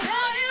 I would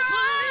you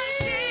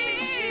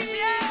please,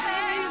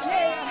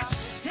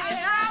 and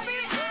I'll be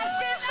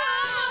asking,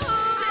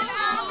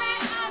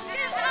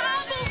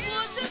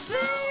 would you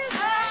please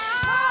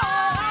fall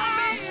on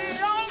me?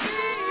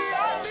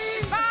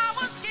 If I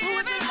was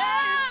given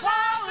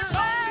one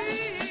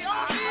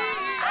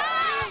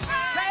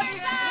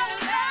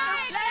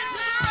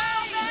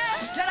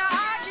that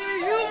I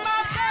give you my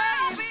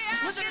baby,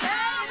 would you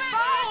let it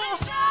fall?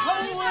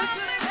 Oh, would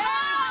you let it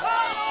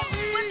fall on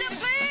me? Would you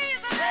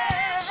please let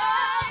it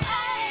fall?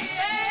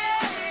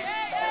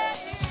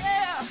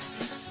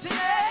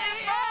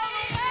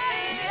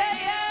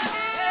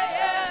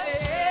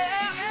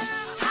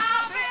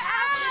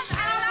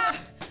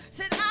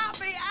 I'll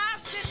be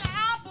asking,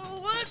 Abba,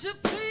 would you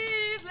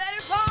please let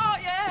it fall?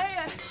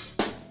 Yeah.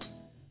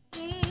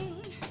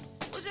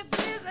 Would you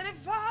please let it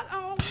fall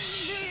on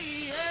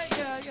me?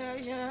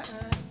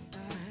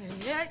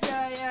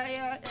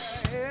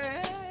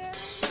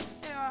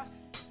 Yeah.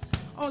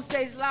 On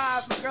stage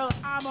live, my girl,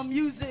 I'm a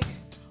music,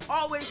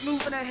 always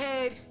moving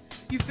ahead.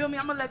 You feel me?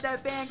 I'm gonna let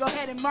that band go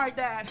ahead and mark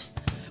that.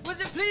 Would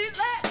you please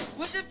let it fall?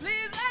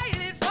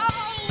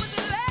 Would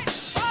you let it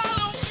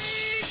fall on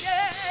me?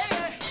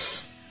 Yeah.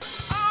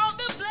 All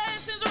the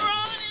blessings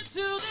run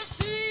into the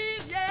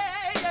seas,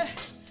 yeah.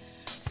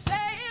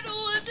 Say it,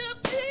 would you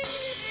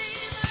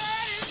please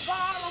let it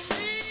fall on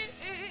me?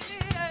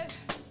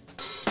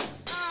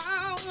 I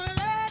will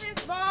let it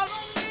fall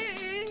on me.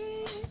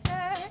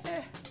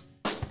 Yeah.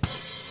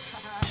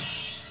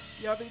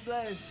 Y'all be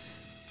blessed.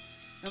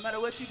 No matter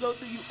what you go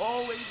through, you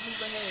always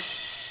move ahead.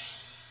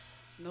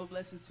 There's no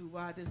blessings too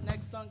wide. This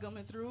next song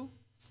coming through,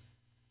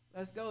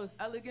 let's go. It's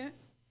Elegant.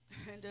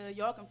 And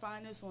y'all can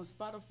find this on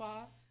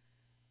Spotify,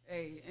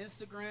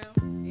 Instagram,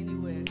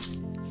 anywhere.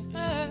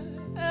 Fighting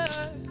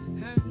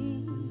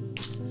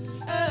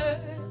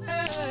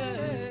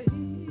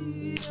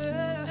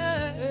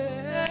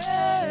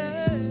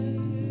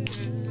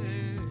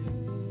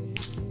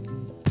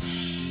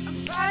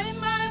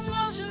my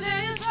emotions,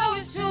 and it's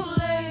always too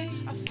late.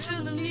 I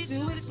feel the need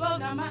to explode,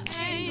 now my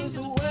anger's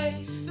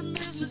away. The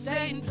myths will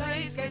stay in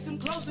place, get some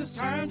closers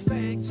turn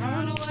fake,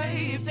 turn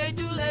away. If they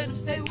do, let them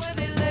stay where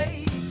they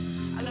lay.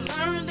 I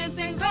learned that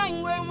things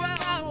ain't where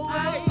my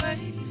way.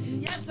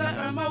 And yes, I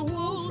earned my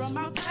wounds from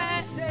my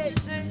past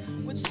mistakes,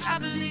 which I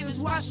believe is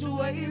washed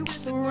away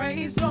with the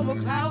rain. No more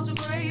clouds of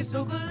gray,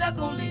 so good luck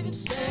on leaving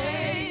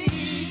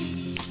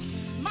stains.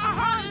 My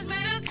heart is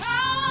made of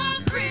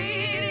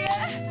concrete,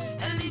 yeah.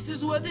 At least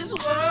it's what this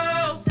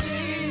world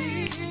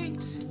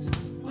thinks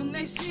when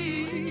they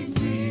see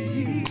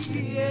me,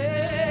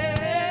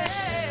 yeah.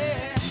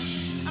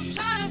 I'm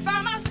trying to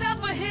find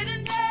myself a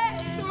hidden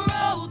dead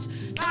roads,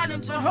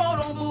 fighting to hold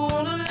on but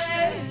wanna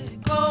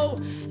let go.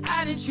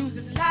 I didn't choose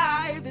this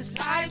life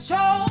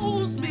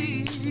chose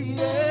me,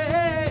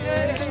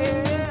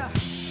 yeah.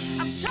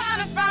 I'm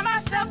trying to find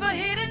myself a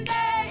hidden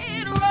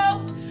dead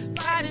roads,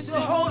 fighting to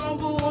hold on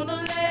but wanna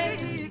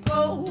let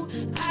go.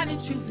 I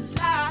didn't choose this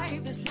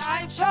life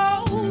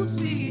chose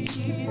me,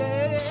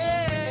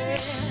 yeah.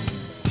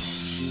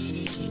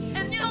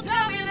 And you'll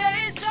tell me that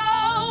it's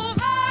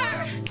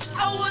over. I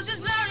was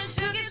just learning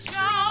to get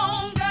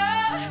stronger,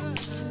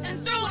 and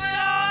through it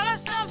all I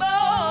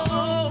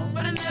stumble,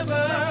 but I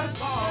never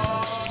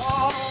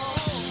fall.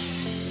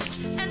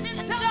 And then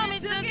tell me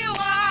to get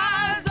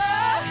wiser.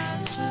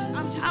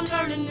 I'm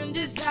learning in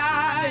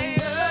desire,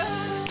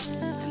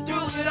 and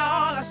through it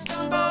all I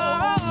stumble,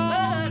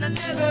 but I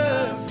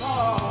never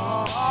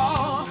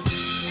fall.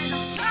 And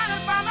I'm trying to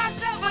find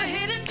myself a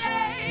hidden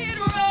dead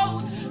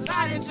roads,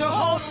 fighting to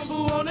hold on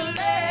but wanna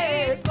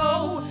let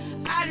go.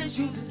 I didn't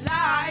choose this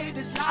life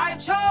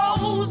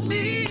chose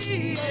me,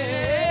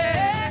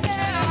 yeah.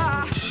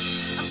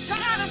 I'm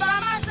trying to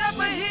find myself a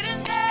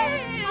hidden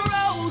dead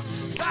roads,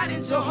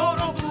 fighting to hold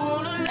on but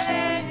wanna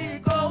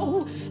let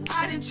go.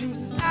 I didn't choose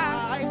this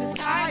life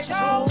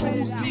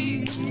chose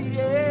me,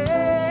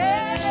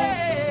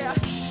 yeah.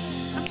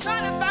 I'm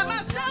trying to find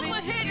myself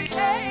a hidden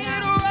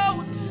dead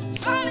roads,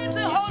 fighting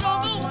to hold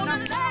on but wanna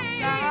let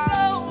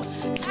go.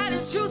 I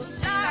didn't choose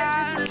this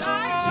life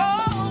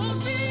chose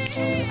me,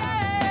 yeah.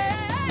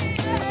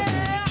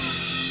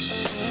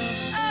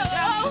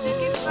 To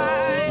keep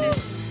fighting.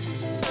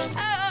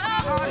 My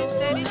heart is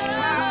steady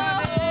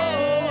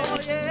striving. Oh,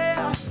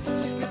 yeah.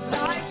 'Cause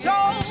life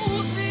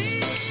chose me.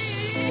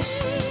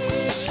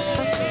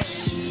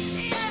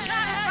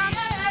 Yeah.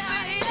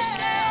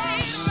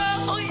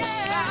 Oh,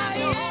 yeah,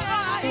 yeah, yeah.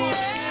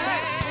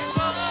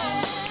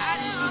 I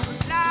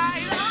just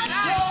life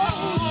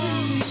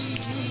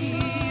chose me.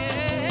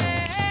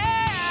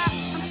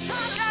 Yeah. I'm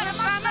trying to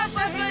find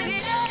myself a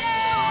hidden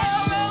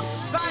arrow,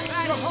 fighting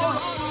to hold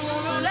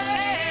on,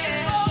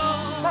 let go.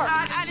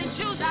 I didn't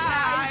choose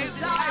life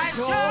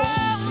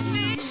chose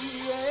me,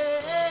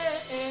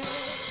 yeah.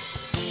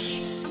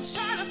 I'm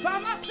trying to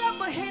find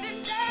myself a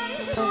hidden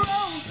dead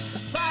rose,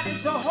 fighting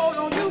to hold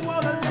on, you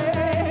wanna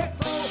let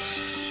go.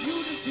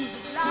 You didn't choose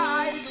this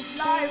life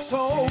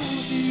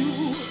chose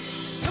you.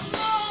 Come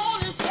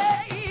on and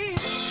say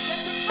that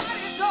you're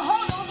fighting to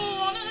hold on, but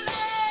wanna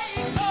let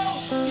go.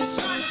 You're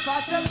trying to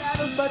fight your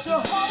battles, but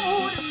you're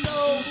holding no.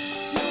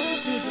 You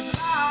didn't choose this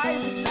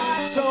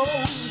life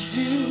chose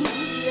you,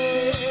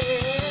 yeah.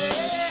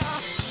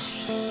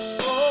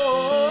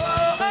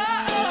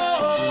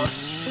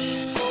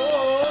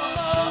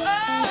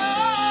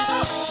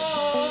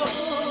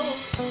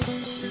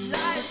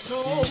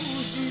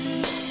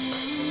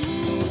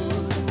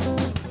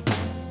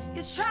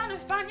 Trying to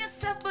find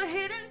yourself a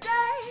hidden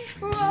day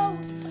road,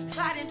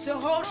 fighting to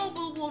hold on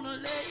but wanna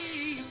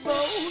let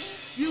go.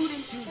 You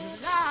didn't choose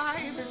this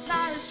life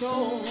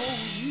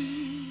chose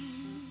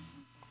you.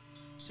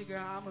 Sugar,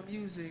 I'm a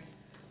music.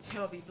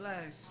 You'll be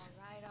blessed.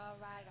 All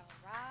right. Yes,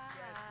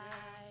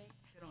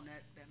 hit on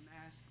that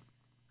mask.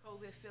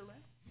 COVID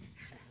feeling.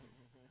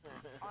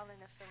 All in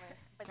the feelings.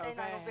 But they're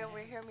not gonna be able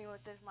to hear me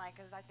with this mic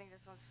because I think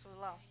this one's too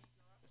low.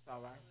 It's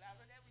all right.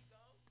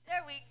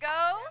 There we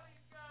go.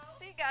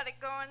 She got it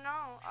going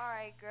on. All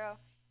right, girl. If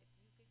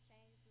you could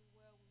change the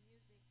world with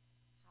music,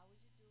 how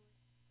would you do it?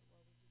 And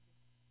what would you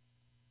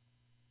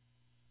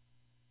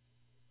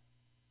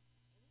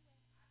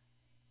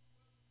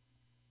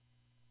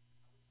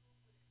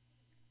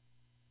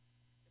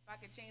do? If I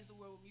could change the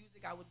world with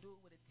music, I would do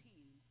it with a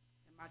team.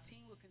 And my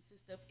team would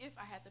consist of, if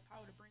I had the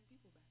power to bring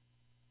people back,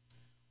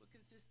 would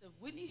consist of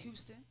Whitney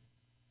Houston,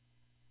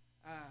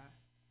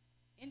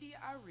 India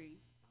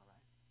Arie,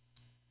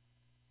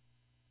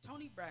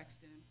 Tony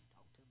Braxton.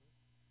 Talk to me.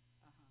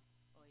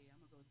 Oh yeah,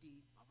 I'm gonna go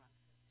deep. All right.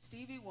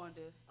 Stevie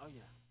Wonder Oh,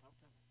 yeah. Talk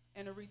to me.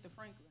 and Aretha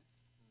Franklin,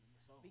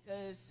 So,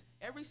 because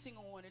every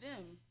single one of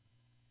them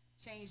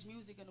changed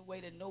music in a way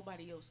that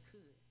nobody else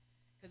could.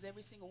 Because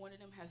every single one of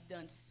them has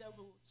done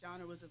several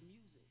genres of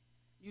music.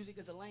 Music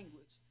is a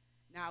language.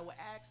 Now I would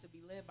ask to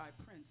be led by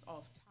Prince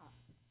off top.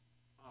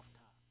 off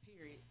top.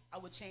 Period. I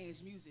would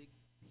change music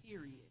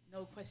period.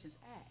 No questions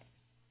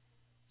asked.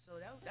 So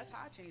that's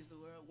how I changed the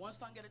world. One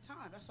song at a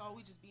time. That's all.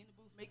 We just be in the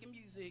booth making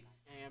music.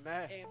 And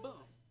man. And boom.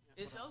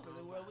 It's over.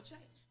 The world will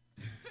change.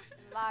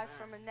 Live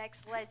from a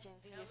next legend.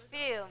 Do you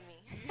feel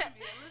me?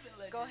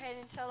 Go ahead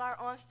and tell our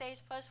On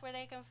Stage Plus where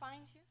they can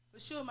find you. For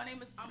sure. My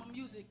name is Ama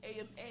Music,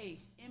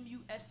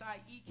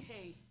 AMAMUSIEK.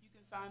 You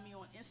can find me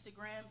on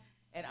Instagram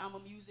at Ama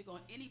Music,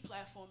 on any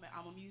platform at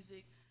Ama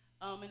Music.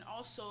 And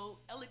also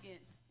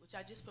Elegant, which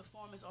I just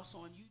performed, is also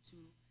on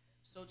YouTube.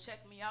 So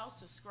check me out,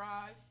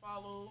 subscribe,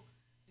 follow,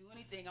 do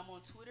anything. I'm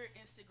on Twitter,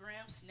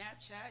 Instagram,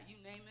 Snapchat, you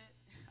name it.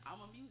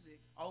 Ama Music.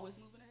 Always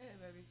moving ahead,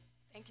 baby.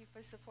 Thank you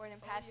for supporting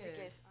past the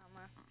guests,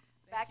 Ama.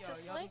 Thank Back y'all.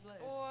 to Y'all be Slick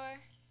blessed. or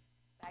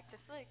back to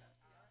Slick?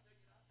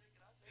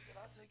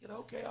 I'll take it.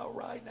 Okay, all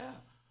right now.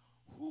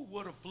 Who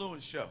would have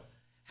Fluent show?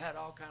 Had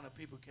all kind of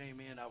people came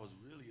in. I was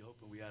really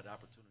hoping we had the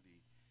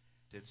opportunity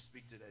to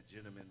speak to that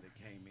gentleman that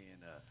came in.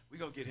 We're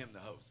going to get him the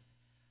host.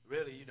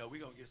 Really, you know,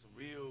 we're going to get some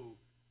real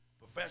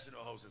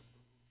professional hosts.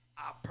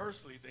 I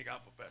personally think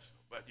I'm professional,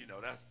 but, you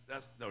know, that's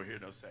no here,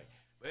 no say.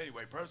 But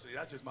anyway, personally,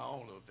 that's just my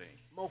own little thing.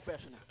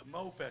 Mo-fessional.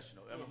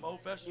 Mo-fessional. Am I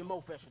mo-fessional? You're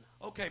mo-fessional.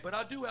 Okay, but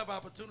I do have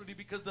opportunity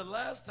because the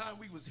last time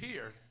we was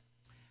here,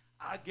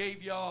 I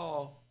gave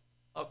y'all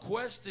a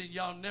question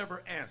y'all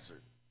never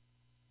answered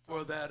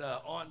for that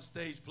On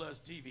Stage Plus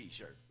TV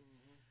shirt.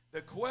 Mm-hmm.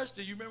 The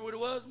question, you remember what it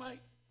was,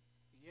 Mike?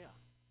 Yeah.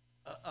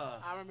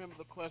 I remember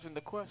the question.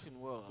 The question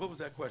was... What was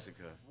that question,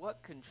 cuz?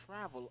 What can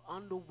travel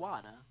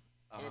underwater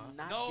and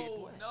not get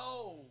wet?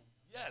 No.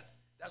 Yes,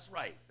 that's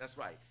right. That's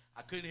right.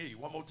 I couldn't hear you.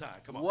 One more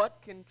time. Come on.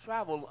 What can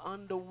travel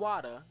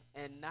underwater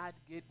and not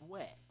get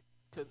wet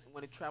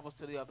when it travels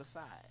to the other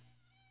side?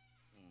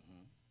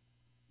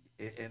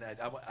 And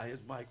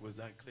his mic was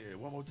unclear.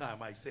 One more time,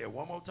 Mike. Say it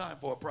one more time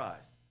for a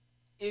prize.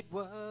 It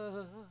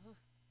was.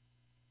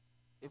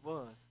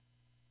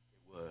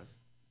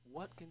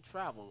 What can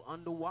travel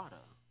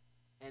underwater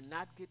and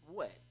not get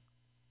wet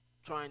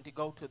trying to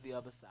go to the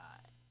other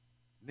side?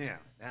 Now,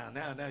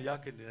 y'all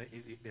can,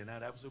 now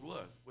that was what it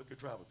was. What could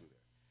travel through there?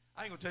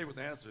 I ain't going to tell you what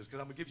the answer is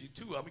because I'm going to give you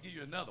two. I'm going to give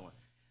you another one.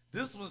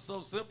 This one's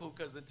so simple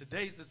because in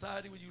today's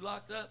society when you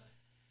locked up,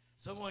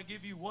 someone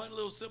give you one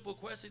little simple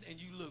question and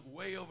you look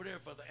way over there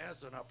for the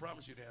answer, and I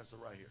promise you the answer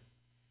right here.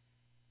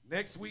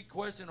 Next week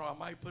question, or I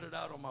might put it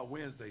out on my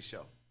Wednesday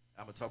show.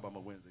 I'm going to talk about my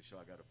Wednesday show.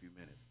 I got a few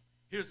minutes.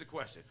 Here's the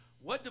question.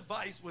 What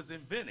device was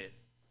invented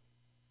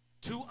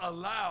to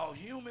allow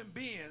human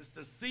beings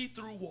to see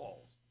through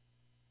walls?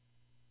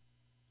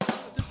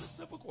 This is a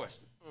simple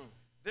question.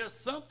 There's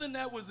something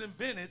that was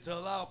invented to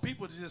allow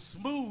people to just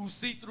smooth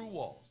see-through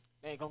walls.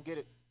 They ain't going to get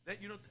it. I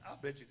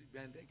bet you,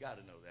 man, they got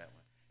to know that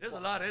one. There's a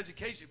lot of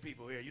education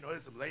people here. You know,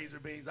 there's some laser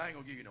beams. I ain't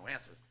going to give you no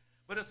answers.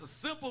 But it's a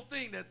simple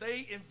thing that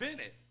they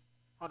invented.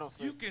 Hold on,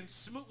 Slick. You can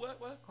smooth,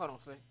 what? Hold on,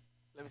 Slick.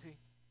 Let me see.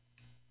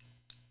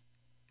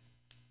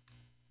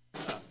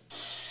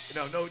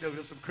 No,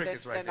 there's some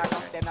crickets right there.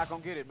 there. They're not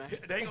going to get it, man.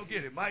 They ain't going to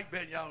get it. Mike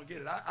betting y'all don't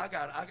get it.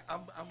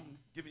 I'm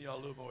giving y'all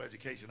a little more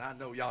education. I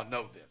know y'all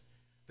know this.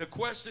 The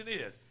question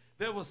is,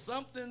 there was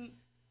something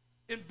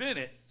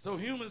invented so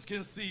humans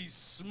can see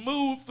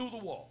smooth through the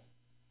wall.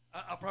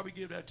 I'll probably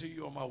give that to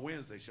you on my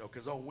Wednesday show,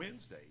 because on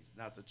Wednesdays,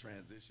 not to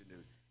transition to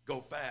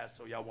go fast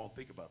so y'all won't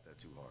think about that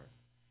too hard.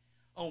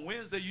 On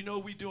Wednesday, you know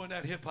we doing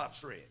that hip-hop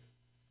shred.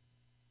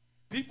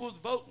 People's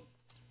voting.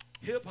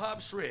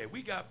 Hip-hop shred.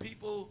 We got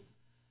people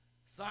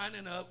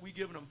signing up. We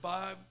giving them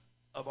 5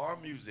 of our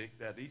music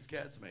that these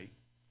cats make.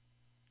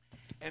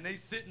 And they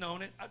sitting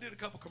on it. I did a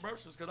couple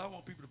commercials because I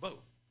want people to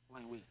vote.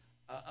 Why we?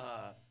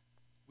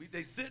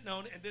 They sitting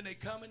on it, and then they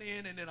coming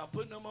in, and then I'm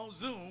putting them on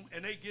Zoom,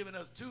 and they giving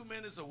us 2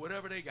 minutes or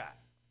whatever they got.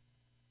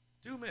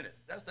 2 minutes.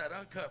 That's that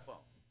uncut phone.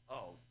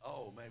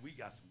 Oh, man, we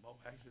got some more.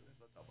 Actually, let's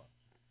talk about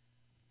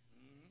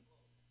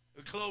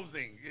the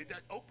closing.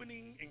 That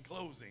opening and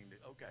closing.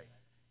 Okay.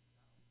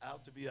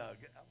 Out to be out.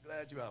 I'm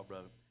glad you're out,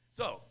 brother.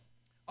 So,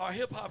 our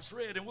hip-hop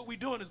shred, and what we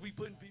doing is we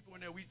putting people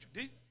in there.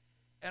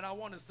 And I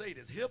want to say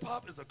this.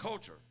 Hip-hop is a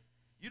culture.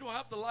 You don't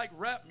have to like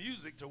rap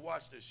music to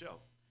watch this show.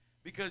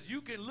 Because you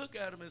can look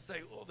at them and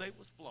say, oh, they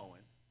was flowing.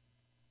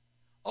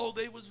 Oh,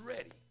 they was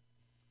ready.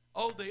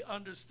 Oh, they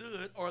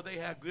understood, or they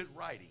had good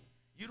writing.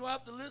 You don't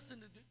have to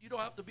you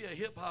don't have to be a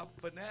hip-hop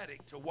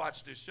fanatic to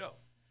watch this show.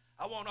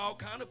 I want all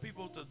kind of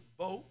people to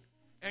vote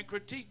and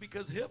critique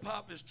because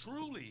hip-hop is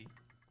truly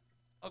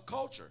a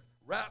culture.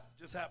 Rap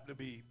just happened to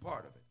be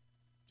part of it.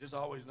 Just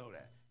always know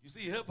that. You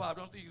see hip-hop,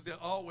 don't think you're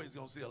always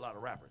going to see a lot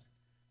of rappers.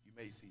 You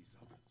may see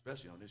something,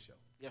 especially on this show.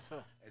 Yes,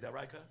 sir. Is that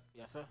right, cuz?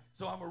 Yes, sir.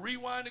 So I'm going to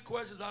rewind the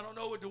questions. I don't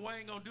know what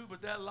Dwayne going to do,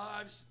 but that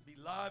live should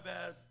be live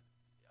as,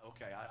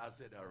 okay, I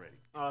said that already.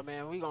 Oh,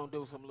 man, we going to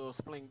do some little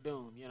spling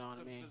doom, you know what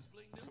I mean? Some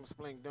spling doom? Some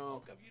spling doom.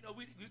 Okay, you know,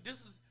 this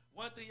is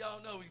one thing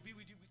y'all know.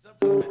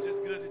 Sometimes it's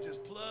just good to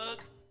just plug.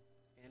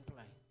 And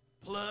play.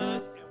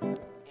 Plug.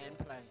 And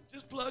play.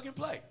 Just plug and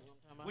play. You know what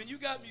I'm talking about? When you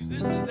got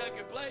musicians that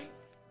can play,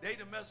 they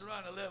done mess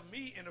around and left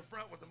me in the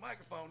front with the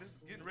microphone. This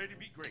is getting ready to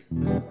be great.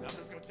 I'm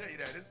just going to tell you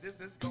that.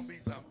 This is going to be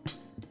something.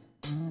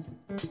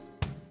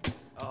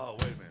 Oh,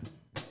 wait a minute.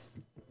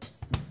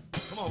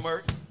 Come on,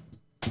 Merc.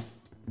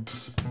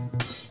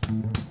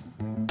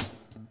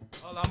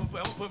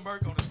 put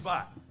Merc on the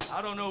spot.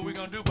 I don't know what we're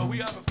gonna do, but we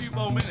have a few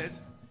more minutes.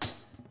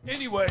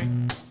 Anyway,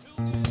 tune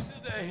into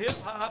the hip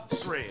hop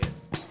shred.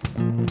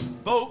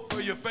 Vote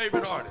for your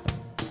favorite artist.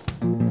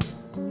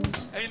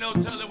 Ain't no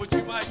telling what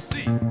you might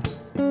see.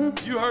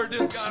 You heard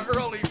this guy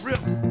early rip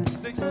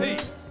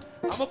 16.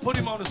 I'm gonna put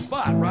him on the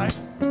spot, right?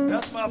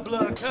 That's my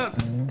blood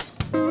cousin.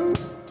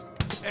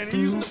 And he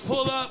used to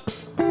pull up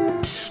in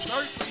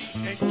Berkeley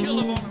and kill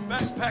him on the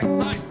backpack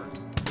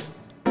ciphers.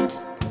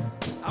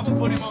 I'm gonna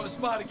put him on the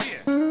spot again.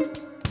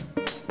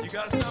 You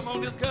got something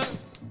on this, cousin?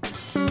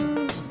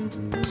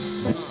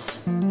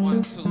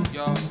 1, 2,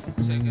 y'all.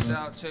 Check it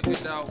out, check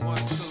it out. 1,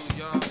 2,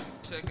 y'all.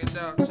 Check it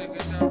out, check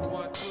it out.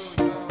 1,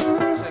 2, y'all.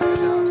 Check it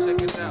out,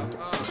 check it out.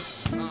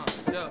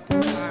 Yeah.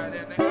 Higher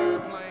than the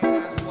airplane,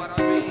 that's what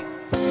I mean.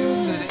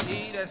 M to the E,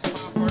 that's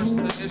my first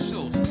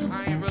initials. I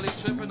ain't really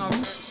tripping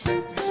off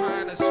that. You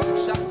trying to shoot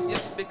shots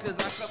yet because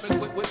I come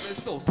equipped with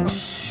missiles.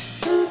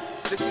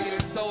 The kid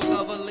is so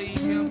lovely,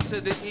 M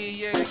to the E,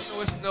 yeah, you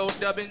know it's no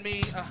dubbing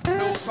me.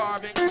 No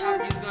carbon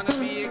copies gonna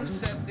be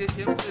accepted.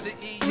 M to the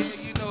E, yeah,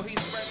 you know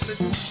he's reckless.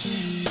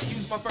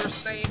 Use my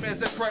first name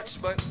as a crutch,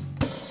 but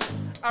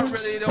I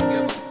really don't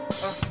give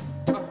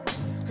a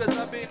cause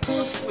I've been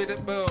with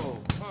it, bro.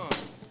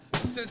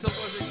 Since I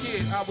was a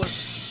kid, I was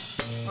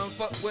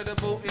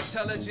unfuckwittable,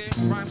 intelligent,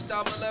 rhyme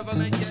style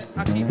malevolent, yet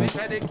I keep it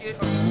etiquette.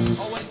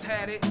 Always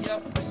had it,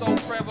 yep, it's so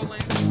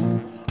prevalent.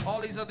 All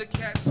these other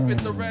cats spit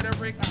the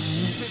rhetoric, I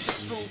spit the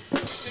truth.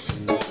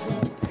 Niggas know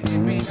who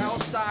it be,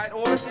 outside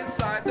or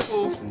inside the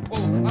oof.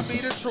 Oh, I be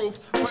the truth,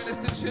 minus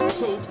the chip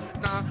tooth.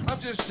 Nah, I'm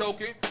just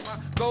joking. My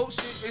gold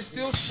shit is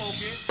still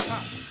smoking.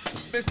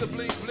 Mr.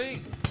 Bling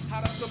Bling,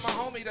 shout out to my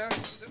homie there.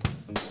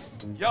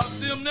 Y'all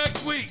see him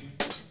next week.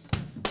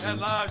 That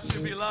live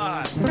should be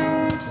live.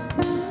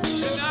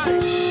 Good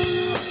night.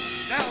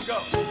 Now go.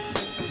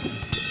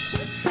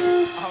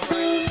 All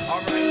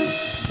right.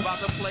 About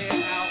to play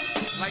it out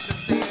like the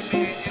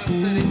Sandman, M to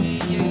the E.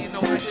 Yeah, you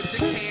know I hit the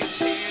can.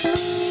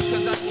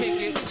 Cause I kick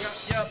it.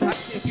 Yep, I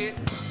kick it.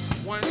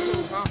 1, 2,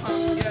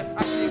 yeah, I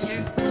kick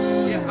it.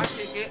 Yeah, I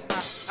kick it.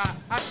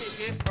 I kick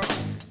it.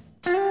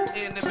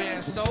 And the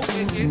man so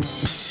wicked.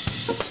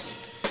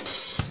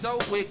 So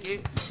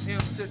wicked. M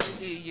to the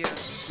E, yeah.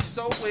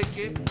 So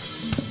wicked.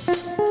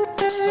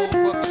 So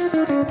fucking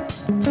tight.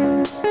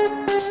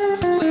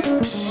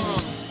 Slim.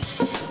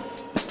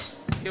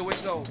 Here we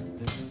go.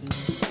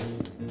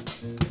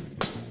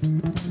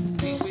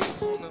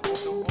 D-Wigs on the.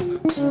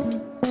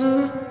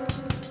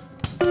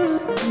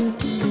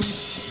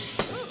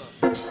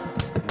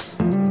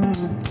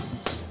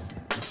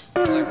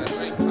 It's like a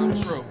dream come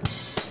true.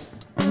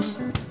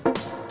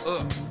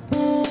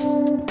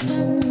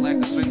 It's like a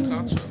dream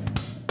come true.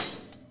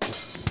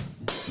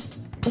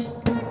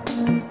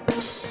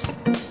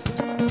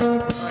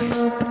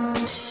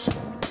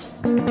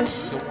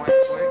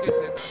 Dwayne Wiggins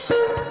in the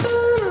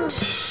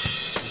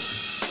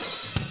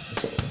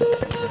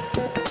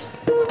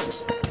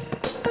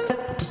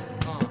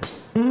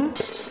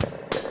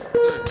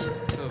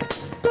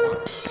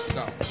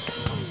go.